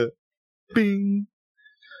 Bing.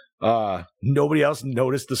 Nobody else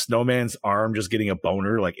noticed the snowman's arm just getting a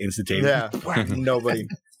boner like instantaneously. Yeah. Nobody.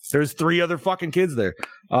 There's 3 other fucking kids there.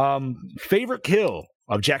 Favorite kill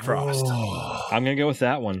of Jack Frost. I'm gonna go with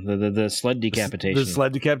that one. The sled decapitation. The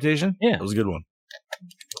sled decapitation? Yeah. That was a good one.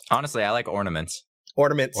 Honestly, I like ornaments.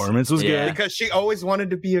 Ornaments. Ornaments was Yeah. good. Because she always wanted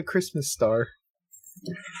to be a Christmas star.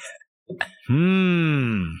 All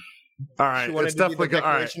right, She wanted it's to be definitely the good. All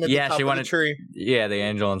right, decoration at Yeah, the top she of wanted- the tree. Yeah, the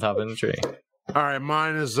angel on top of the tree. all right.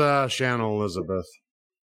 Mine is Shannon Elizabeth.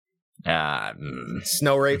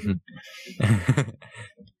 Snow rape.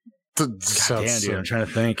 Damn, dude, I'm trying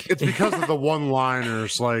to think. It's because of the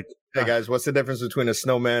one-liners, like Hey guys, what's the difference between a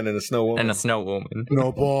snowman and a snow woman? And a snow woman.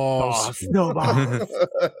 no balls. Snowball.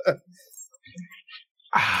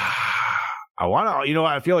 I want to,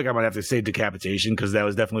 I feel like I might have to say decapitation because that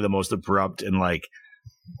was definitely the most abrupt and like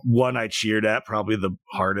one I cheered at, probably the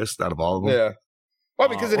hardest out of all of them. Yeah. Well,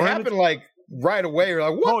 because it Ornaments- happened like right away. You're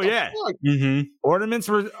like, what? Oh, the yeah. fuck? Mm-hmm.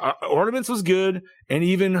 Ornaments was good, and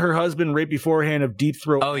even her husband right beforehand of Deep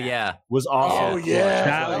Throat Oh, yeah. was awesome. Oh, yeah.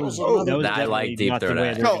 That was I like definitely Deep not the Throat way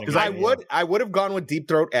Axe. they were No, gonna because go. I would have gone with Deep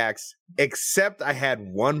Throat Axe, except I had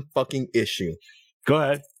one fucking issue. Go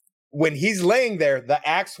ahead. When he's laying there, the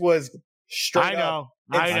axe was straight I know. up.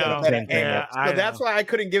 I instead know. of that Same thing, angle. yeah, I So that's know. why I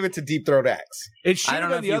couldn't give it to Deep Throat Axe. It should I have don't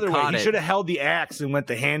know been if the you other way. caught He it. should have held the axe and went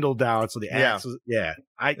the handle down, so the axe was Yeah.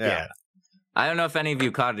 I don't know if any of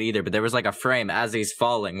you caught it either, but there was like a frame as he's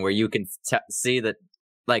falling where you can see that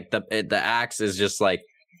like the axe is just like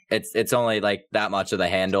it's only like that much of the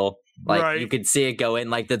handle. Like Right. you could see it go in.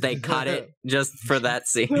 Like that they cut it just for that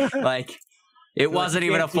scene. Like it wasn't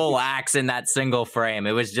even a full axe in that single frame.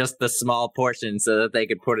 It was just the small portion so that they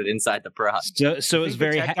could put it inside the prop. So it was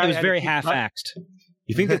very the tech guy had to keep half-axed.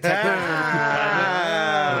 You think the tech?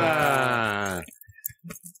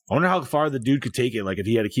 I wonder how far the dude could take it. Like if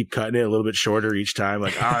he had to keep cutting it a little bit shorter each time.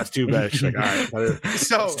 Like, that's too bad. She's like, all right. Cut it.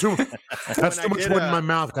 So That's too much wood in my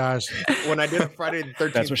mouth, guys. when I did a Friday the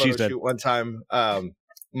 13th That's what she photo said. shoot one time,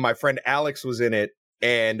 my friend Alex was in it,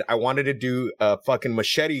 and I wanted to do a fucking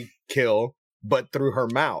machete kill, but through her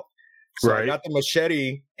mouth. So I Right. got the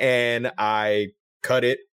machete and I cut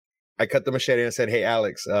it. I cut the machete and I said, "Hey,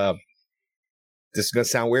 Alex, this is gonna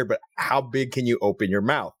sound weird, but how big can you open your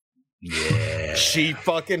mouth?" Yeah. She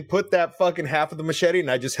fucking put that fucking half of the machete, and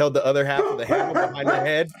I just held the other half of the handle behind the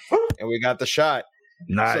head, and we got the shot.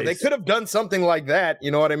 Nice. So they could have done something like that, you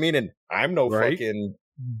know what I mean? And I'm no Right. fucking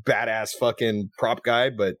badass fucking prop guy,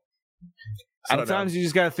 but I don't know. Sometimes you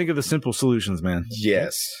just got to think of the simple solutions, man.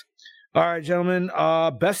 Yes. All right, gentlemen.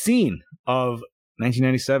 Best scene of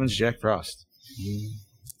 1997's Jack Frost.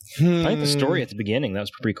 I think the story at the beginning, that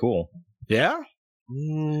was pretty cool. Yeah?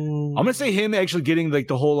 I'm gonna say him actually getting like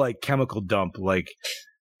the whole like chemical dump, like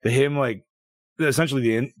him like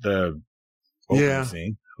essentially the opening Yeah.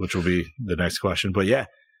 scene, which will be the next question. But yeah,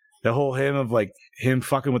 the whole him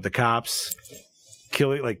fucking with the cops,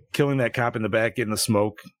 killing that cop in the back, getting the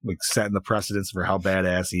smoke, like setting the precedence for how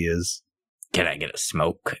badass he is. Can I get a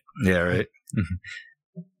smoke? Yeah, right.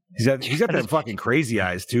 He's got them fucking crazy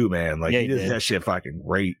eyes too, man. Like Yeah, he he does did. that shit fucking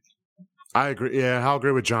great. I agree. Yeah, I'll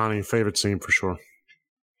agree with Johnny. Favorite scene for sure.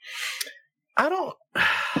 I don't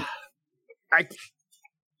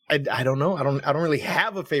know. I don't really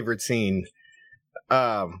have a favorite scene.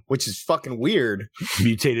 Which is fucking weird.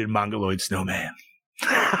 Mutated mongoloid snowman.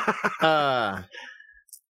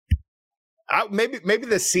 Maybe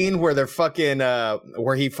the scene where they're fucking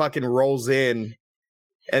where he fucking rolls in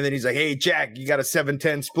and then he's like, "Hey Jack, you got a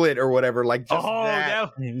 7-10 split or whatever." Like just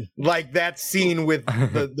like that scene with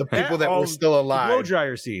the people that were still The alive. blow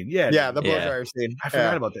dryer scene. Yeah. The blow dryer scene. I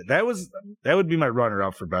forgot about that. That would be my runner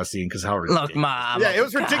up for best scene because how ridiculous. Look, Mom. Yeah, it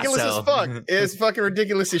was ridiculous as fuck. It's fucking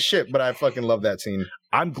ridiculous as shit, but I fucking love that scene.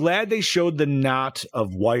 I'm glad they showed the knot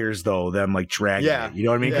of wires though, them like dragging it. You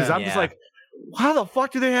know what I mean? Because I'm just like, how the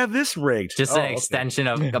fuck do they have this rigged? Just an extension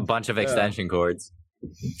of a bunch of extension cords.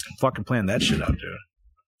 Fucking plan that shit out, dude.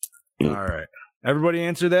 All right. Everybody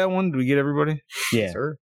answer that one? Do we get everybody? Yeah.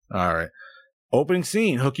 Sure. All right. Opening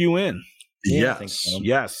scene, hook you in. Yeah, I think so.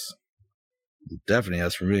 Yes. Definitely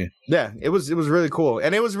yes for me. Yeah, it was really cool.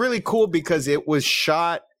 And it was really cool because it was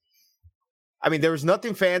shot. I mean, there was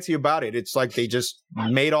nothing fancy about it. It's like they just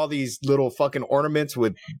made all these little fucking ornaments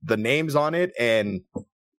with the names on it and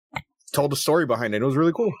told a story behind it. It was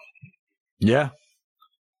really cool. Yeah.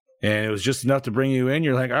 And it was just enough to bring you in.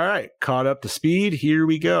 You're like, all right, caught up to speed. Here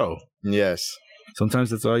we go. Yes. Sometimes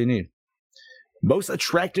that's all you need. Most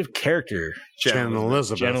attractive character. Shannon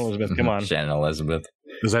Elizabeth. Shannon Elizabeth, come on. Shannon Elizabeth.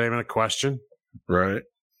 Is that even a question? Right.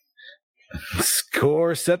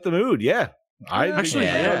 Score, set the mood. Yeah. I actually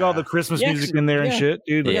dug all the Christmas music in there and shit,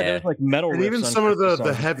 dude. Yeah, there's like metal And riffs even on some of Christmas the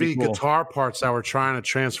songs. heavy Pretty cool. guitar parts that were trying to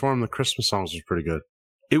transform the Christmas songs was pretty good.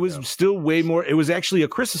 It was still way more. It was actually a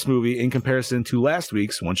Christmas movie in comparison to last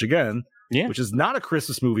week's, once again, which is not a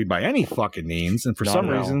Christmas movie by any fucking means. And for Not some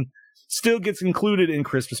at all. reason, still gets included in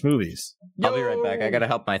Christmas movies. I'll be right back. I gotta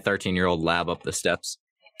help my 13-year-old lab up the steps.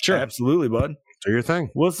 Sure. Absolutely, bud. Do your thing.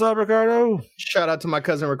 What's up, Ricardo? Shout out to my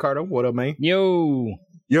cousin Ricardo. What up, man? Yo.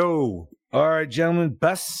 All right, gentlemen.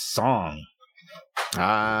 Best song.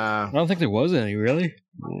 I don't think there was any, really.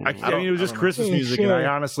 I mean, it was just Christmas music, and I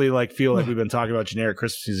honestly feel like we've been talking about generic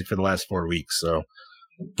Christmas music for the last 4 weeks. So,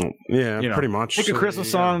 Yeah, pretty much. Pick a Christmas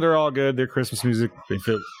song; they're all good. They're Christmas music. They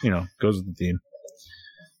fit, goes with the theme.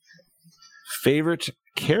 Favorite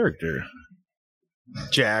character?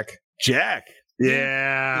 Jack.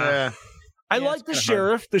 Yeah. I like the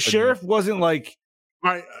sheriff. The sheriff wasn't like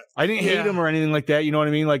I didn't hate him or anything like that. You know what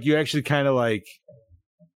I mean? Like you actually kind of like.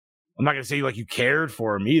 I'm not gonna say like you cared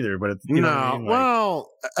for him either, but it's, you know what I mean? Like, well,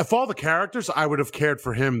 of all the characters, I would have cared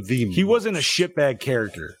for him the most. he wasn't a shitbag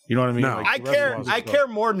character. You know what I mean? No. Like, I care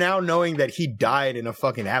more now knowing that he died in a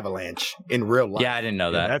fucking avalanche in real life. Yeah, I didn't know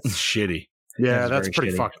Yeah, that. that's shitty. Yeah, That's that's very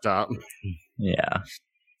pretty shitty. fucked up. Yeah.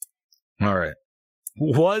 All right.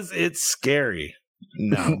 Was it scary?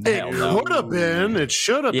 No, It could have been. It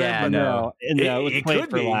should have Yeah, been. No, it was it played could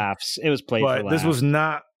for be. laughs. It was played for But laughs. this was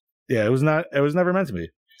not. Yeah, it was not. It was never meant to be.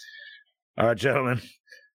 All right, gentlemen.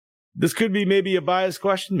 This could be maybe a biased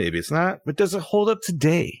question. Maybe it's not. But does it hold up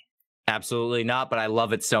today? Absolutely not, but I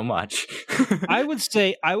love it so much. I would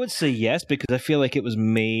say yes because I feel like it was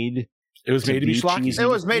made. It was made to be schlocky. cheesy. it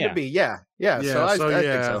was made Yeah. to be. Yeah. So I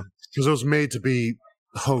think so. because it was made to be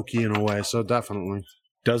hokey in a way. So definitely.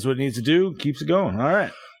 Does what it needs to do. Keeps it going. All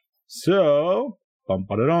right. So,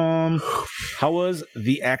 bum-ba-da-dum. How was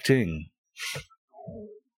the acting?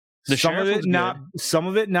 The some of sheriff it was not. Some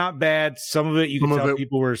of it not bad. Some of it you can Some of tell it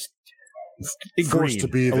people were forced to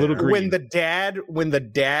be a little there. green. When the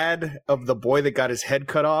dad of the boy that got his head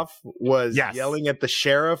cut off was Yes. yelling at the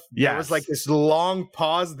sheriff, there was Yes. like this long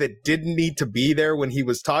pause that didn't need to be there when he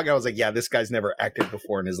was talking. I was like, yeah, this guy's never acted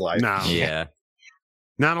before in his life. No. Yeah.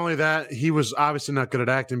 Not only that, he was obviously not good at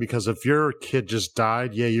acting because if your kid just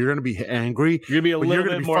died, yeah, you're going to be angry. You're gonna be a But little you're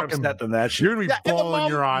gonna bit be more fucking- upset than that. Shit. You're going to be and the bawling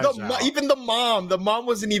mom- your eyes out. even the mom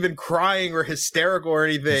wasn't even crying or hysterical or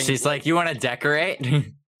anything. She's like, "You want to decorate?"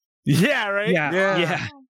 Yeah, right. Yeah.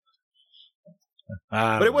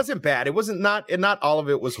 But it wasn't bad. It wasn't not all of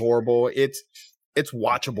it was horrible. It's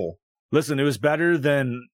watchable. Listen, it was better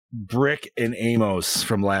than Brick and Amos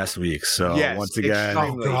from last week. So Yes, once again,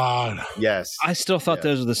 Oh, God. Yes. I still thought Yeah.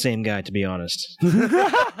 those were the same guy, to be honest.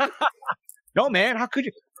 no man, how could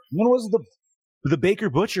you? One was the baker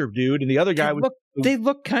butcher dude, and the other guy was They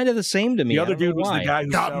look kind of the same to me. the I other don't know dude was why. the guy who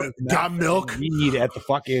Got, got milk. weed at the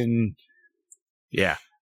fucking yeah.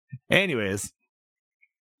 Anyways,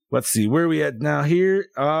 let's see where we at now. Here,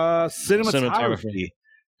 cinematography.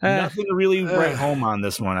 Nothing to really write home on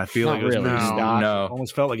this one. I feel Not like it was really. pretty No, stock. no. It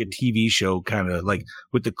almost felt like a TV show, kind of like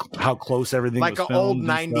with the how close everything Like was an old filmed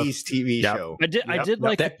and stuff. 90s TV Yep. show. I Yep, did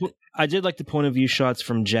like yep. I did like the point of view shots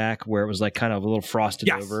from Jack where it was like kind of a little frosted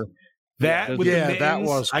Yes. over. That Yeah, with yeah, the that mittens,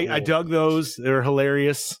 was I cool. dug those. They were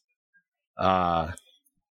hilarious. Did I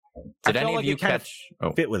any felt of like you it kind of catch?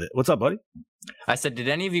 Oh, fit with it. What's up, buddy? I said, did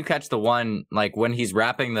any of you catch the one like when he's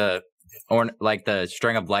wrapping the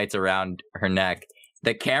string of lights around her neck?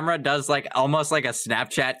 The camera does like almost like a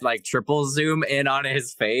Snapchat like triple zoom in on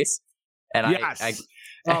his face, and Yes.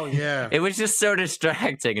 Oh, yeah. it was just so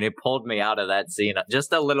distracting, and it pulled me out of that scene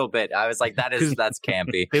just a little bit. I was like, that's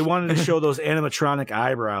campy. They wanted to show those animatronic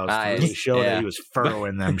eyebrows to really show that yeah. he was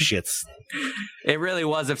furrowing them shits. It really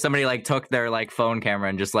was if somebody like took their like phone camera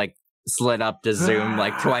and just like slid up to zoom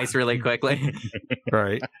like twice really quickly.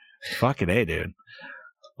 Right. Fucking A, dude.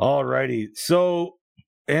 Alrighty. So,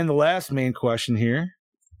 and the last main question here.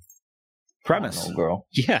 Premise. girl.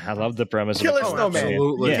 Yeah, I love the premise. of Killer the Snowman.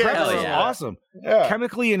 Absolutely. Yeah. Premise Hell is yeah. awesome. Yeah.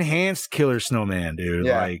 Chemically enhanced killer snowman, dude.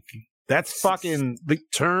 Yeah. Like, that's fucking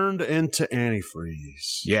Turned into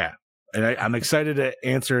antifreeze. yeah. And I'm excited to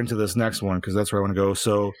answer into this next one because that's where I want to go.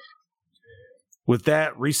 So, with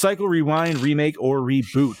that, recycle, rewind, remake, or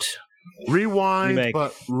reboot. Rewind, Remake.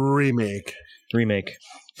 but remake. remake.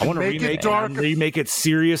 I want to Make it remake dark. remake it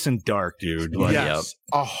serious and dark, dude. Like, Yes.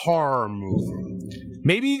 A horror movie.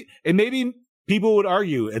 maybe people would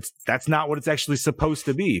argue that's not what it's actually supposed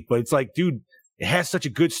to be, but it's like, dude, it has such a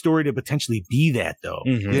good story to potentially be that, though.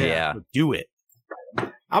 Mhm. Yeah. Do it.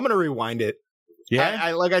 I'm gonna rewind it. Yeah.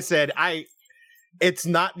 I like I said, it's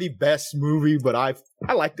not the best movie, but I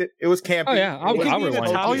liked it. It was campy. Oh, yeah, I'll It was rewind even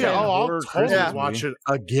it. top Oh yeah, 10. I'll horror totally Christmas watch movie.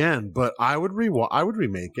 it again, but I would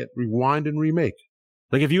remake it, rewind and remake.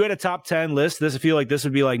 Like if you had a top 10 list, I feel like this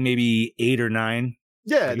would be like maybe 8 or 9.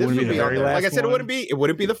 Yeah, It this wouldn't would be the be on very there. Like I last said, one. it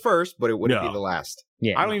wouldn't be the first, but it wouldn't No. be the last.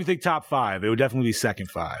 Yeah, I don't even think top 5. It would definitely be second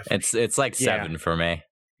 5. It's like Yeah. 7 for me.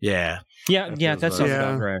 Yeah. yeah, feels that sounds right.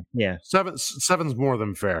 about right. Yeah. Seven's more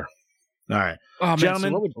than fair. All right. Oh, man,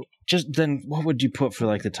 Gentlemen. so what would you put for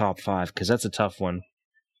like the top 5? Because that's a tough one.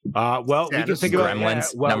 Well, we can Status think about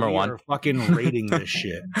Gremlins, that while number we one. are fucking rating this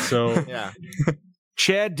shit. So, Yeah.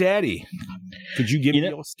 Chad Daddy, could you give You me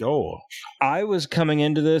know- your score? I was coming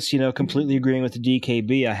into this, completely agreeing with the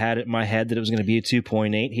DKB. I had it in my head that it was going to be a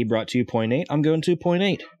 2.8. He brought 2.8. I'm going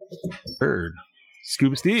 2.8. Heard.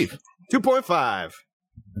 Scuba Steve. 2.5.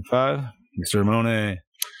 5. Mr. Ramone.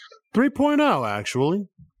 3.0 actually.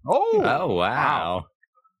 Oh. Oh wow.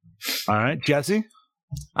 All right. Jesse.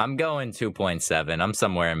 I'm going 2.7. I'm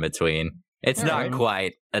somewhere in between. It's not right.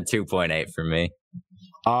 quite a 2.8 for me.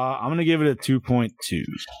 I'm going to give it a 2.2.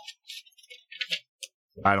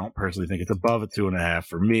 I don't personally think it's above a 2.5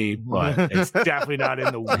 for me, but it's definitely not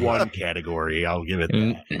in the one category. I'll give it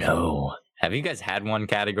that. No. Have you guys had one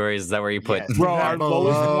category? Is that where you put? Yes. Bro, our Below.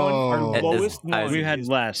 lowest one, our It is- lowest I one We had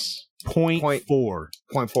less. 0.4.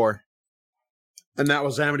 0.4. And that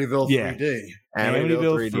was Amityville 3D.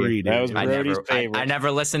 Amityville 3D. That was Brody's favorite. I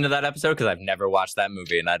never listened to that episode because I've never watched that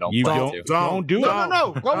movie, and I don't You plan don't- to. Don't do it.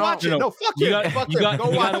 No. Go watch it. No, fuck him. Fuck him. Go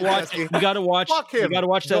watch it. You gotta watch. Fuck him. You gotta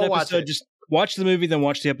watch that Go watch episode. it. Just watch the movie, then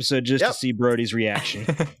watch the episode just to see Brody's reaction.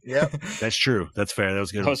 Yep. That's true. That's fair. That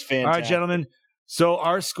was good. That was All fantastic. right, gentlemen. So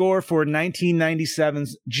our score for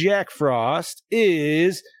 1997's Jack Frost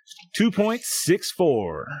is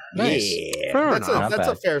 2.64. Nice. Yeah. Fair That's enough.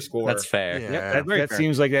 a fair score. That's fair. Yep, that fair.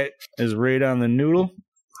 seems like that is right on the noodle.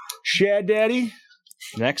 Shad Daddy,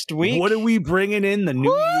 Next week, what are we bringing in the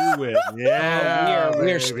new year with? we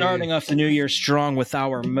are starting off the new year strong with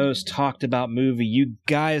our most talked about movie. You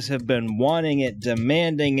guys have been wanting it,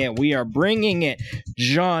 demanding it. We are bringing it.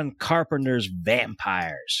 John Carpenter's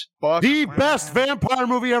Vampires. The best vampire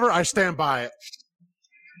movie ever. I stand by it.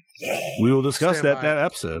 We will discuss Stand that by.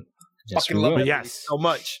 episode. Yes, Fucking we love will. it Yes. so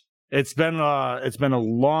much. It's been a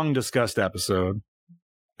long discussed episode.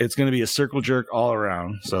 It's going to be a circle jerk all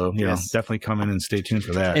around. So, definitely come in and stay tuned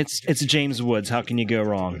for that. It's James Woods. How can you go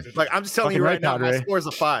wrong? Like I'm just telling you Fucking right now, right, my Padre. score is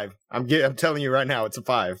a 5. I'm telling you right now, it's a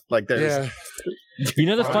 5. Like there's. You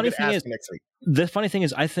know, the I'm funny gonna thing ask is, next week.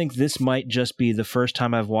 I think this might just be the first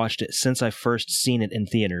time I've watched it since I first seen it in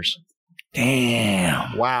theaters.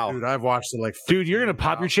 Damn. Wow. Dude, I've watched it like. Dude, you're going to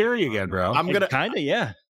pop your cherry again, bro. I'm gonna. Kind of,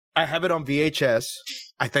 yeah. I have it on VHS.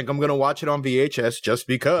 I think I'm gonna watch it on VHS just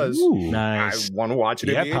because Nice. I want to watch it.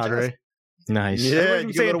 Yeah, in VHS. Padre. Nice. Yeah, Everyone's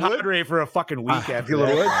you saying get a wood. Padre for a fucking week after You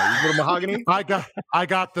little wood. that. You little mahogany. I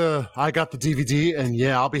got the DVD, and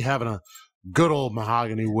yeah, I'll be having a good old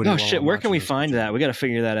mahogany wood. Oh shit! Where can we find that? We got to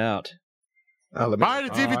figure that out. Buy the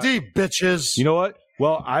DVD, bitches. You know what?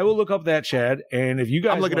 Well, I will look up that, Chad, and if you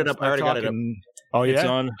guys I'm looking wanna it up. I already start got it up. talking- Oh It's yeah,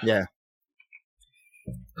 on Yeah.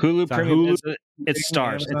 Hulu It's on Premium. Hulu. It's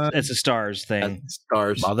Stars. Amazon. It's a Stars thing.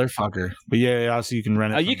 Stars. motherfucker. But yeah, also you can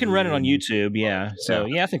rent it. You can rent it on YouTube. Yeah. So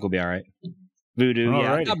yeah, I think we'll be all right. Vudu.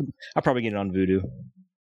 Yeah. Alrighty. I'll probably get it on Vudu.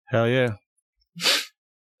 Hell yeah.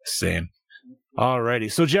 Same. Alrighty.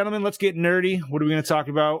 So, gentlemen, let's get nerdy. What are we going to talk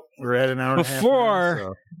about? We're at an hour and a half.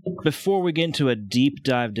 Before we get into a deep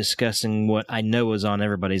dive discussing what I know is on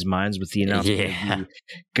everybody's minds with the announcement of the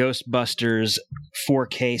Ghostbusters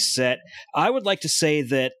 4K set, I would like to say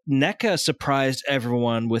that NECA surprised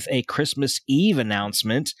everyone with a Christmas Eve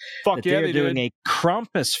announcement that they're doing a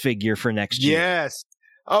Krampus figure for next year. Yes.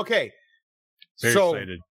 Okay. Very so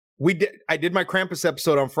excited. I did my Krampus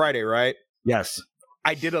episode on Friday, right? Yes.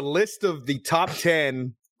 I did a list of the top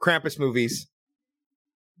 10 Krampus movies,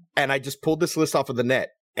 and I just pulled this list off of the net.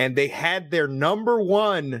 And they had their number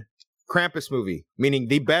one Krampus movie, meaning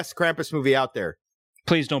the best Krampus movie out there.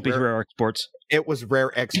 Please don't be Rare Exports. It was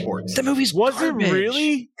Rare Exports. The movie's garbage. it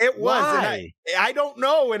really? It was. And Why? I don't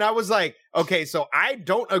know. And I was like, okay, so I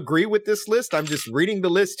don't agree with this list. I'm just reading the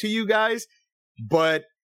list to you guys. But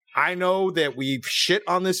I know that we've shit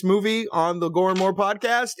on this movie on the Gore and More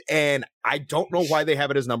podcast, and I don't know why they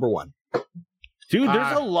have it as number one. Dude,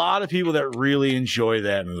 there's a lot of people that really enjoy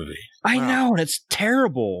that movie. I know, and it's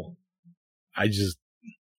terrible. I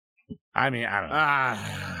don't know.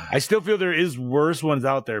 I still feel there is worse ones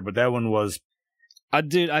out there, but that one was.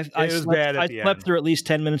 Dude, I was bad at the slept end. through at least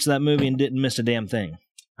 10 minutes of that movie and didn't miss a damn thing.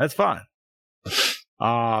 That's fine.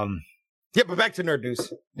 Yeah, but back to nerd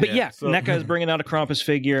news. But yeah, NECA is bringing out a Krampus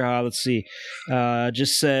figure. Let's see.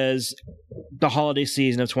 Just says the holiday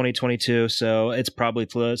season of 2022. So it's probably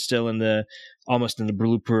still almost in the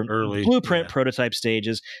blueprint prototype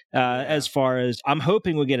stages. As far as I'm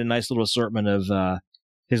hoping we'll get a nice little assortment of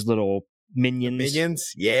his little minions.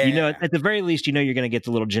 Minions? Yeah. You know, at the very least, you're going to get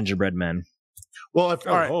the little gingerbread men. Well,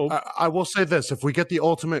 all right, I will say this: if we get the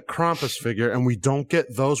ultimate Krampus figure and we don't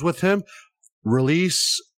get those with him,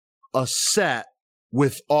 release a set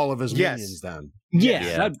with all of his minions. Then,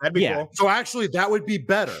 that'd be cool. So actually, that would be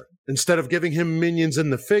better. Instead of giving him minions in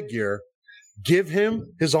the figure, give him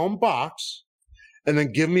his own box, and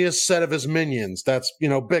then give me a set of his minions that's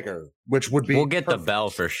bigger, which would be. We'll get the bell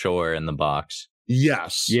for sure in the box.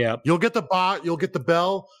 Yes. Yeah. You'll get the bot. You'll get the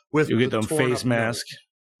bell with. You'll get the face mask.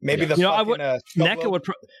 Maybe the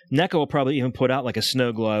NECA will probably even put out like a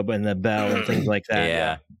snow globe and the bell and things like that.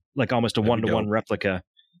 Yeah. Like almost a That'd be 1-to-one dope. replica.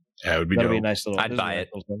 That would be That'd dope. be a nice little. I'd those buy are nice it.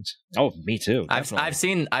 little things. Oh, me too. I've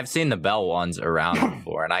seen the bell ones around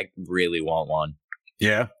before, and I really want one.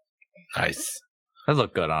 Yeah. Nice. That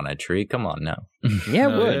look good on a tree. Come on now. Yeah,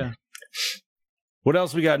 it Oh, would. yeah. What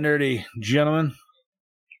else we got, nerdy gentlemen?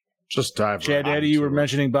 Just dive. Chad right Daddy, you were into it.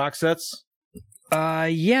 mentioning box sets.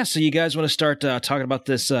 Yeah. So you guys want to start talking about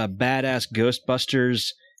this badass Ghostbusters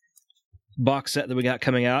box set that we got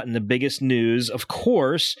coming out, and the biggest news, of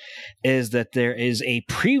course, is that there is a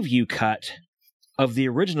preview cut of the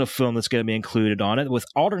original film that's going to be included on it with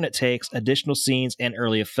alternate takes, additional scenes, and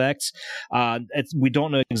early effects. We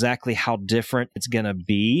don't know exactly how different it's going to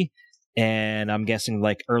be. And I'm guessing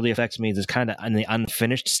like early effects means it's kind of in the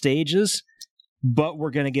unfinished stages, but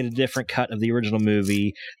we're going to get a different cut of the original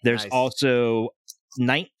movie. There's also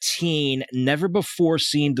 19 never before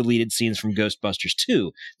seen deleted scenes from Ghostbusters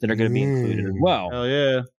 2 that are going to be included as well. Hell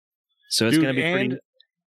yeah. So it's going to be pretty...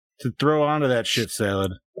 To throw onto that shit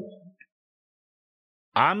salad,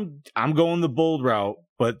 I'm going the bold route,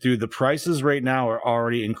 but dude, the prices right now are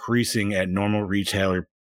already increasing at normal retailer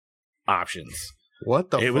options.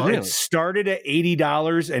 What the fuck? It started at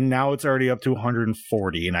 $80 and now it's already up to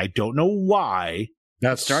 $140, and I don't know why.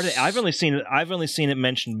 I've only seen it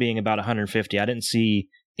mentioned being about $150. I didn't see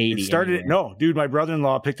 80. No, dude, my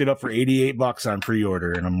brother-in-law picked it up for $88 on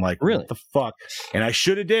pre-order, and I'm like, really? What the fuck? And I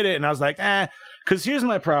should have did it, and I was like, because here's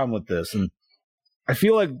my problem with this, and I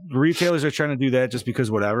feel like retailers are trying to do that just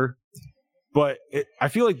because whatever. But I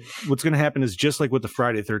feel like what's going to happen is just like with the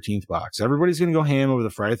Friday 13th box. Everybody's going to go ham over the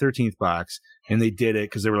Friday 13th box, and they did it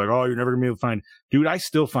because they were like, oh, you're never going to be able to find. Dude, I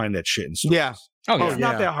still find that shit in stores. Yeah. It's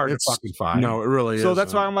not that hard to fucking find. No, it really is. So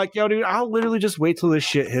that's why I'm like, yo, dude, I'll literally just wait till this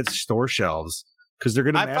shit hits store shelves because they're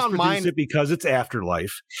going to mass produce it because it's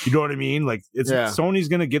Afterlife. You know what I mean? Like, Sony's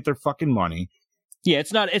going to get their fucking money. Yeah,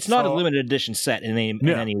 it's not a limited edition set in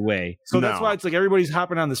any way. So that's why it's like everybody's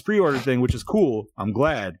hopping on this pre-order thing, which is cool. I'm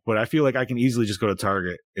glad, but I feel like I can easily just go to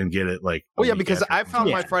Target and get it. Like, because I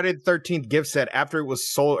found my Friday the 13th gift set after it was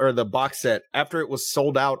sold, or the box set after it was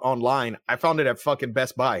sold out online. I found it at fucking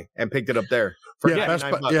Best Buy and picked it up there. For Best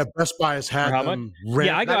Buy has had them.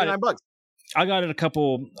 I got it. I got it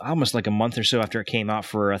almost like a month or so after it came out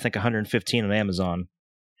for I think $115 on Amazon.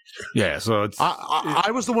 Yeah, so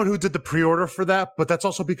I was the one who did the pre-order for that, but that's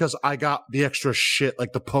also because I got the extra shit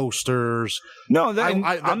like the posters. No,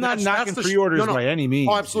 I'm not knocking pre-orders by any means.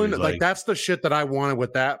 Oh, absolutely. Like that's the shit that I wanted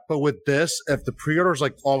with that. But with this, if the pre-order is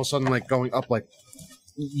like all of a sudden like going up like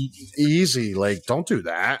easy, like don't do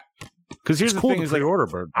that. Because here's the thing: is like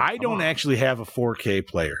I don't actually have a 4K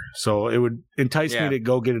player, so it would entice me to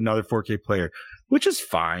go get another 4K player, which is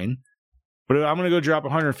fine. But I'm going to go drop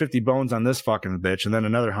 150 bones on this fucking bitch and then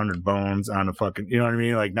another 100 bones on a fucking, you know what I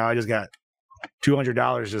mean? Like now I just got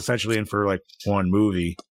 $200 essentially in for like one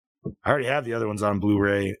movie. I already have the other ones on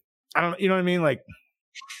Blu-ray. You know what I mean? Like,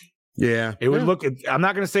 yeah, it would look, I'm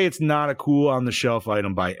not going to say it's not a cool on the shelf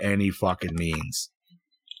item by any fucking means.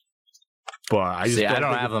 But I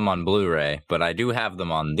don't have them on Blu-ray, but I do have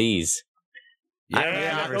them on these. I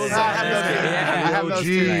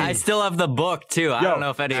still have the book too. I don't know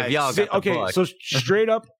if any of y'all got the book. So straight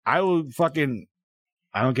up, I don't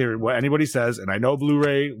care what anybody says, and I know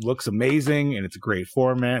Blu-ray looks amazing and it's a great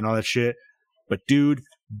format and all that shit. But dude,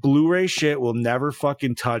 Blu-ray shit will never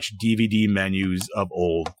fucking touch DVD menus of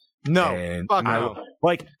old. No,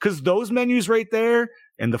 like because those menus right there.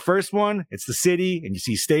 And the first one, it's the city, and you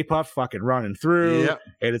see Stay Puft fucking running through,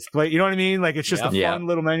 and it's you know what I mean? Like it's just a fun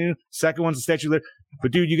little menu. Second one's the Statue of Liberty.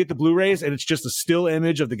 But dude, you get the Blu-rays, and it's just a still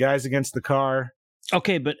image of the guys against the car.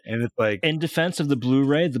 Okay, but and it's like in defense of the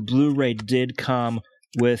Blu-ray did come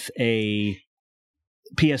with a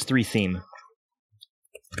PS3 theme.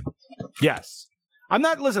 Yes, I'm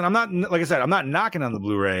not like I said, I'm not knocking on the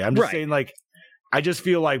Blu-ray. I'm just saying like. I just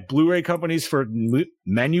feel like Blu-ray companies for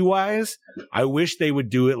menu-wise, I wish they would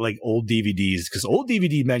do it like old DVDs because old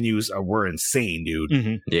DVD menus were insane, dude.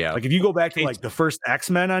 Mm-hmm. Yeah, like if you go back to like the first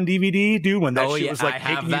X-Men on DVD, dude, when that shit was like I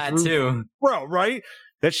have that too, bro. Right?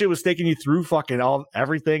 That shit was taking you through fucking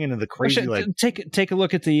everything into the crazy. Like take a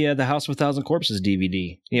look at the House of 1,000 Corpses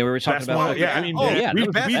DVD. Yeah, we were talking about. We've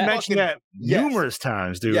mentioned that numerous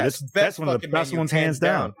times, dude. That's one of the best ones, hands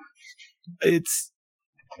down.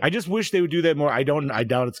 I just wish they would do that more. I doubt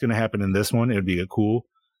it's going to happen in this one. It would be cool.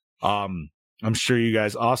 I'm sure you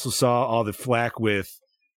guys also saw all the flack with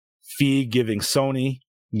Feig giving Sony,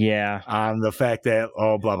 on the fact that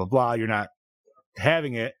blah blah blah, you're not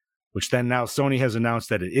having it. Which then now Sony has announced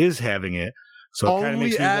that it is having it. So it kind of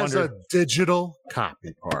makes me wonder as a digital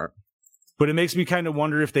copy part. But it makes me kind of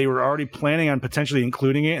wonder if they were already planning on potentially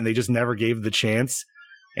including it and they just never gave the chance,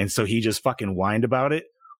 and so he just fucking whined about it.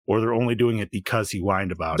 Or they're only doing it because he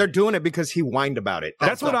whined about it. They're doing it because he whined about it.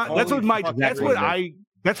 That's what I want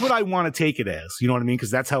to take it as. You know what I mean? Because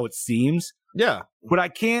that's how it seems. Yeah. But I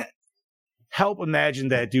can't help imagine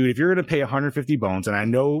that, dude, if you're going to pay 150 bones, and I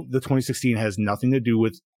know the 2016 has nothing to do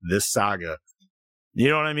with this saga. You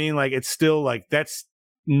know what I mean? Like, it's still like, that's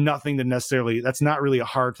nothing to necessarily, that's not really a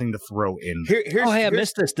hard thing to throw in. I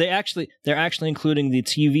missed this. They're actually including the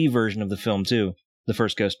TV version of the film too. The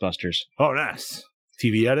first Ghostbusters. Oh, nice.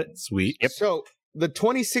 TV edit, sweet. Yep. So the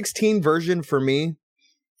 2016 version for me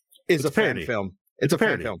is a fan film. It's a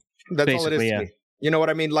fan film. That's all it is to me. You know what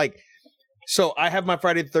I mean? Like, so I have my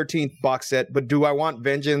Friday the 13th box set, but do I want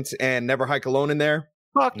Vengeance and Never Hike Alone in there?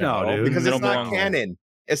 Fuck no, dude. Because it's not canon.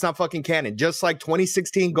 It's not fucking canon. Just like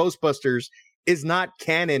 2016 Ghostbusters is not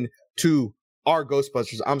canon to our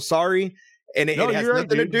Ghostbusters. I'm sorry. And it has nothing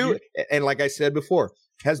to do, and like I said before,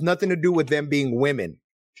 has nothing to do with them being women.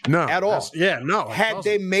 No. At all. No. Had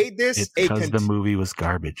they made this because the movie was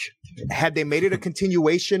garbage. Had they made it a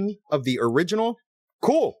continuation of the original,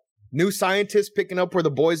 cool. New scientists picking up where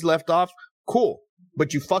the boys left off, cool.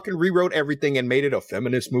 But you fucking rewrote everything and made it a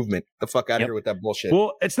feminist movement. The fuck out of here with that bullshit.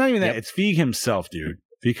 Well, it's not even that. It's Feig himself, dude.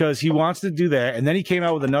 Because he wants to do that. And then he came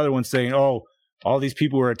out with another one saying, oh, all these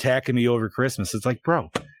people were attacking me over Christmas. It's like, bro,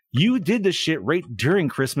 you did this shit right during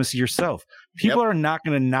Christmas yourself. People are not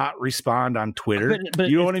going to not respond on Twitter. But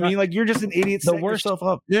you know what I mean? Like, you're just an idiot setting yourself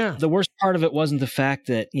up. Yeah. The worst part of it wasn't the fact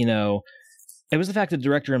that, it was the fact that the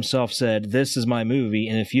director himself said, this is my movie,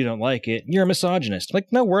 and if you don't like it, you're a misogynist. Like,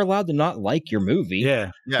 no, we're allowed to not like your movie.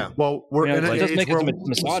 Yeah. Well, we're in an age where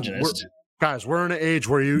misogynist. Guys, we're in an age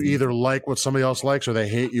where you either like what somebody else likes or they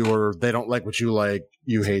hate you, or they don't like what you like,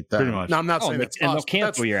 you hate them. Pretty much. Now, I'm not saying that's and they'll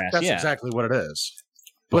cancel your ass. That's exactly what it is.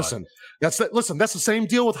 Listen, that's the same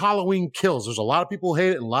deal with Halloween Kills. There's a lot of people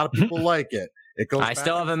hate it and a lot of people like it. It goes. I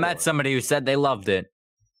still haven't met somebody who said they loved it.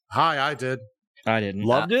 Hi, I did. I didn't.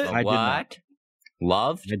 Loved it? What? I did not.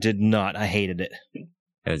 Loved? I did not. I hated it.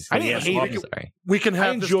 I didn't hate it. Sorry. We can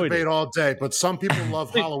have this debate all day, but some people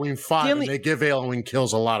love Halloween 5 and they give Halloween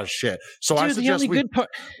Kills a lot of shit. So I suggest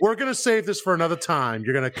we're going to save this for another time.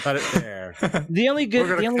 You're going to cut it there. The only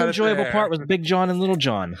enjoyable part was Big John and Little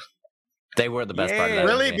John. They were the best part of that.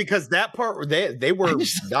 Really? Movie. Because that part, they were.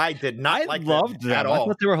 I did not like loved them at all. I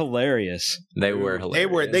thought they were hilarious. They were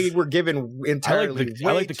hilarious. They were given entirely.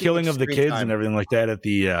 I like the killing of the kids and everything like that at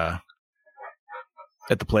the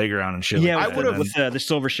playground and shit. Yeah, like I would have with the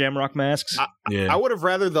silver shamrock masks. I would have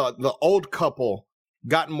rather the old couple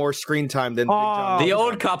gotten more screen time than Big John. The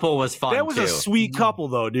old couple was fun. That was a sweet couple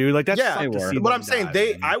though, dude. Like that's but I'm saying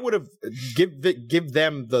I would have give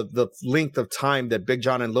them the length of time that Big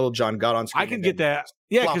John and Little John got on screen. I can get that.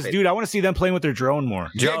 Yeah, because dude, I want to see them playing with their drone more.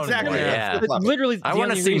 Exactly. Yeah. Literally, I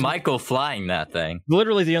want to see Michael flying that thing.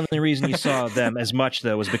 Literally, the only reason you saw them as much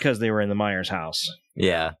though was because they were in the Myers house.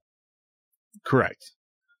 Yeah. Correct.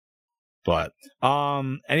 But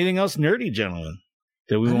anything else nerdy, gentlemen?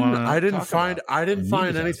 That we want to I didn't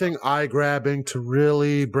find anything eye-grabbing to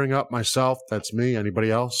really bring up myself. That's me.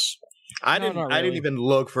 Anybody else? I didn't even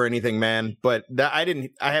look for anything, man. But I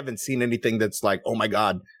haven't seen anything that's like, oh my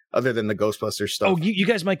god, other than the Ghostbusters stuff. Oh, you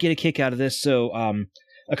guys might get a kick out of this. So,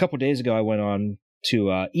 a couple of days ago, I went on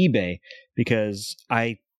to eBay because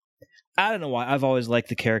I don't know why. I've always liked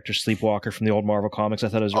the character Sleepwalker from the old Marvel comics. I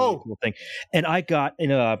thought it was a really cool thing, and I got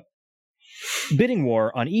in a bidding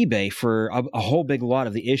war on eBay for a whole big lot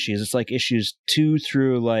of the issues. It's like issues 2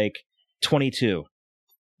 through like 22.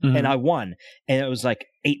 And I won, and it was like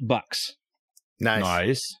 $8.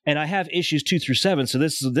 Nice. And I have issues 2 through 7, so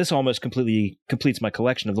this almost completely completes my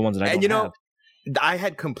collection of the ones that I don't have. I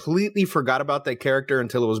had completely forgot about that character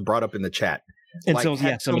until it was brought up in the chat. And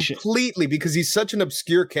completely, because he's such an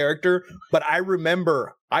obscure character, but I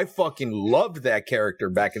remember I fucking loved that character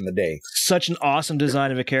back in the day. Such an awesome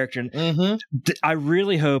design of a character. I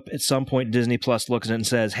really hope at some point Disney Plus looks at it and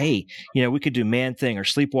says, hey, we could do Man-Thing or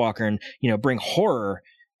Sleepwalker and, bring horror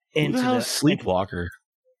into the Sleepwalker.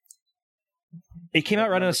 It came out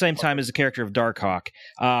right around the same time as the character of Darkhawk.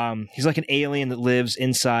 He's like an alien that lives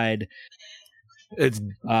inside it's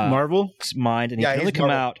Marvel's mind, and he can only come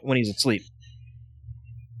out when he's asleep.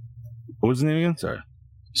 What was his name again? Sorry.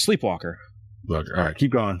 Sleepwalker. All right,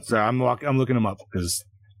 keep going. Sorry, I'm looking him up because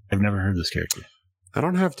I've never heard this character. I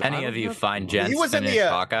don't have to. Any of you find gents finish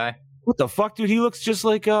Hawkeye? What the fuck, dude? He looks just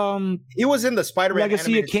like he was in the Spider-Man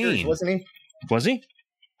Legacy of Kain, series, wasn't he? Was he?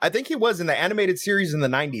 I think he was in the animated series in the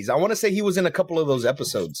 90s. I want to say he was in a couple of those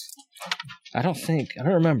episodes. I don't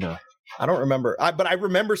remember. But I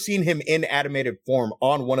remember seeing him in animated form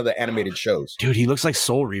on one of the animated shows. Dude, he looks like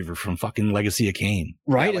Soul Reaver from fucking Legacy of Kain.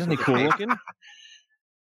 Right? Isn't he cool looking?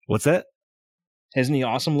 What's that? Isn't he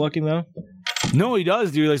awesome looking though? No, he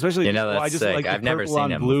does, dude. Especially, that's I just sick. like the I've never purple seen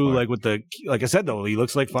on him blue, before. like with the, like I said though, he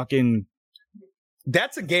looks like fucking.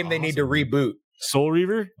 That's a game they need to reboot. Soul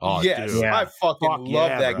Reaver? Oh, yes, dude. I fucking love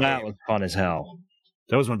that game. That was fun as hell.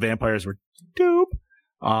 That was when vampires were dope.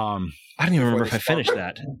 I don't even remember if I finished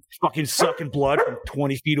that. Fucking sucking blood from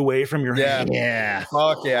 20 feet away from your hand. Yeah.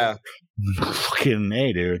 Fuck yeah. Fucking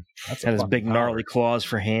A, dude. Had his big gnarly claws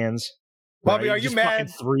for hands. Bobby, Right? are you Just mad?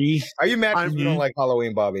 fucking 3. Are you mad because you don't like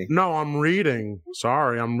Halloween, Bobby? No, I'm reading.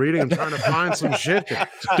 Sorry, I'm reading. I'm trying to find some shit.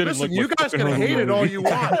 Listen, you guys can hate it all you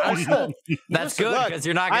want. I still, That's listen, good because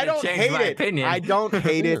you're not going to change my opinion. I don't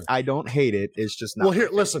hate it. I don't hate it. It's just not. Well, here,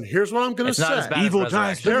 listen. Here's what I'm going to It's not as say. bad Evil as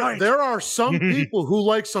dies Resurrection. There are some people who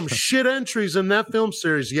like some shit entries in that film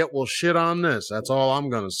series, yet will shit on this. That's all I'm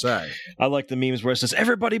going to say. I like the memes where it says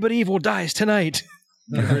everybody but evil dies tonight.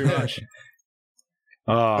 Very much.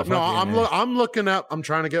 But no, I'm looking at. I'm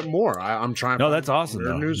trying to get more. I'm trying. No, that's awesome,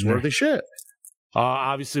 though. Newsworthy shit.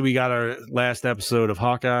 Obviously, we got our last episode of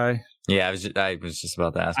Hawkeye. Yeah, I was just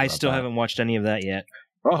about to ask. I about still that. haven't watched any of that yet.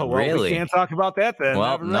 Oh, well, Really? we can't talk about that then.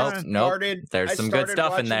 Well, Never nope, mind. nope. There's some good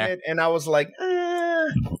stuff in there. And I was like,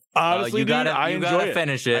 Honestly, you gotta, dude, I you enjoy gotta it.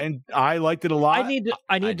 finish it. And I liked it a lot. I need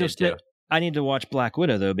did too. to watch Black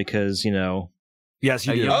Widow though because Yes,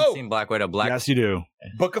 you Oh, do. you haven't seen Black Widow? Yes, you do.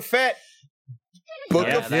 Book of Fett. Book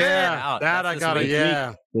Yeah, of that's Fett. out. That That's I this gotta. week.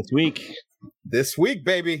 Yeah, this week. This week,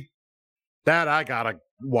 baby. that I gotta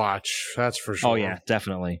watch. That's for sure. Oh yeah,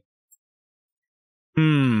 definitely.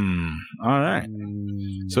 All right.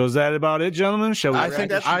 So is that about it, gentlemen? Shall we? I wrap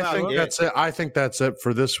think this that's shit up? it. I think that's it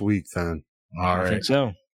for this week. Then. All I right. think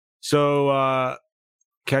so. So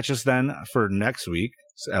catch us then for next week's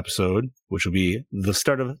episode, which will be the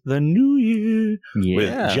start of the new year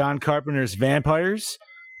with John Carpenter's Vampires.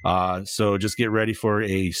 So just get ready for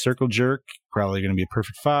a circle jerk. Probably going to be a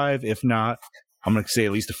perfect 5. If not, I'm going to say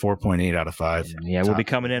at least a 4.8 out of 5. Yeah, we'll be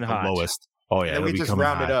coming in hot. Lowest. Oh yeah, And we it'll be just coming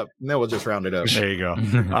round it high. up. No, we'll just round it up. There you go.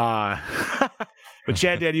 But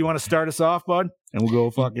Chad, Dad, you want to start us off, bud? And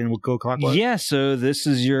we'll go clockwise. Yeah, so this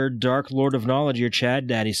is your Dark Lord of Knowledge, your Chad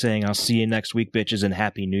Daddy saying, I'll see you next week, bitches, and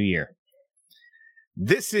Happy New Year.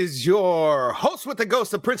 This is your host with the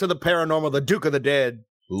ghost, the prince of the paranormal, the duke of the dead,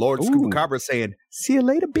 Lord Scoopacabra saying, see you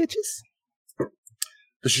later, bitches.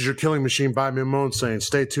 This is your killing machine by Mimone saying,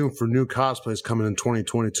 stay tuned for new cosplays coming in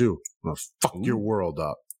 2022. I'm gonna fuck your world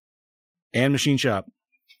up. And Machine Shop.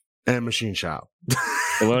 And Machine Shop.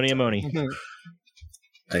 Bologna Amoni.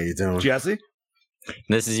 How you doing? Jesse?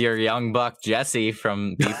 This is your young buck Jesse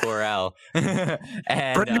from B4L.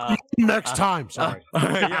 And next time. Sorry.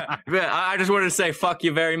 yeah, I just wanted to say fuck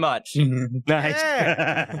you very much. Nice.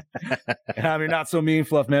 And I'm your not so mean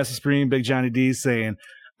Fluff Master Supreme, Big Johnny D saying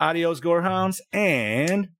adios, gorehounds,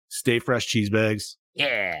 and stay fresh, cheese bags.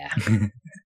 Yeah.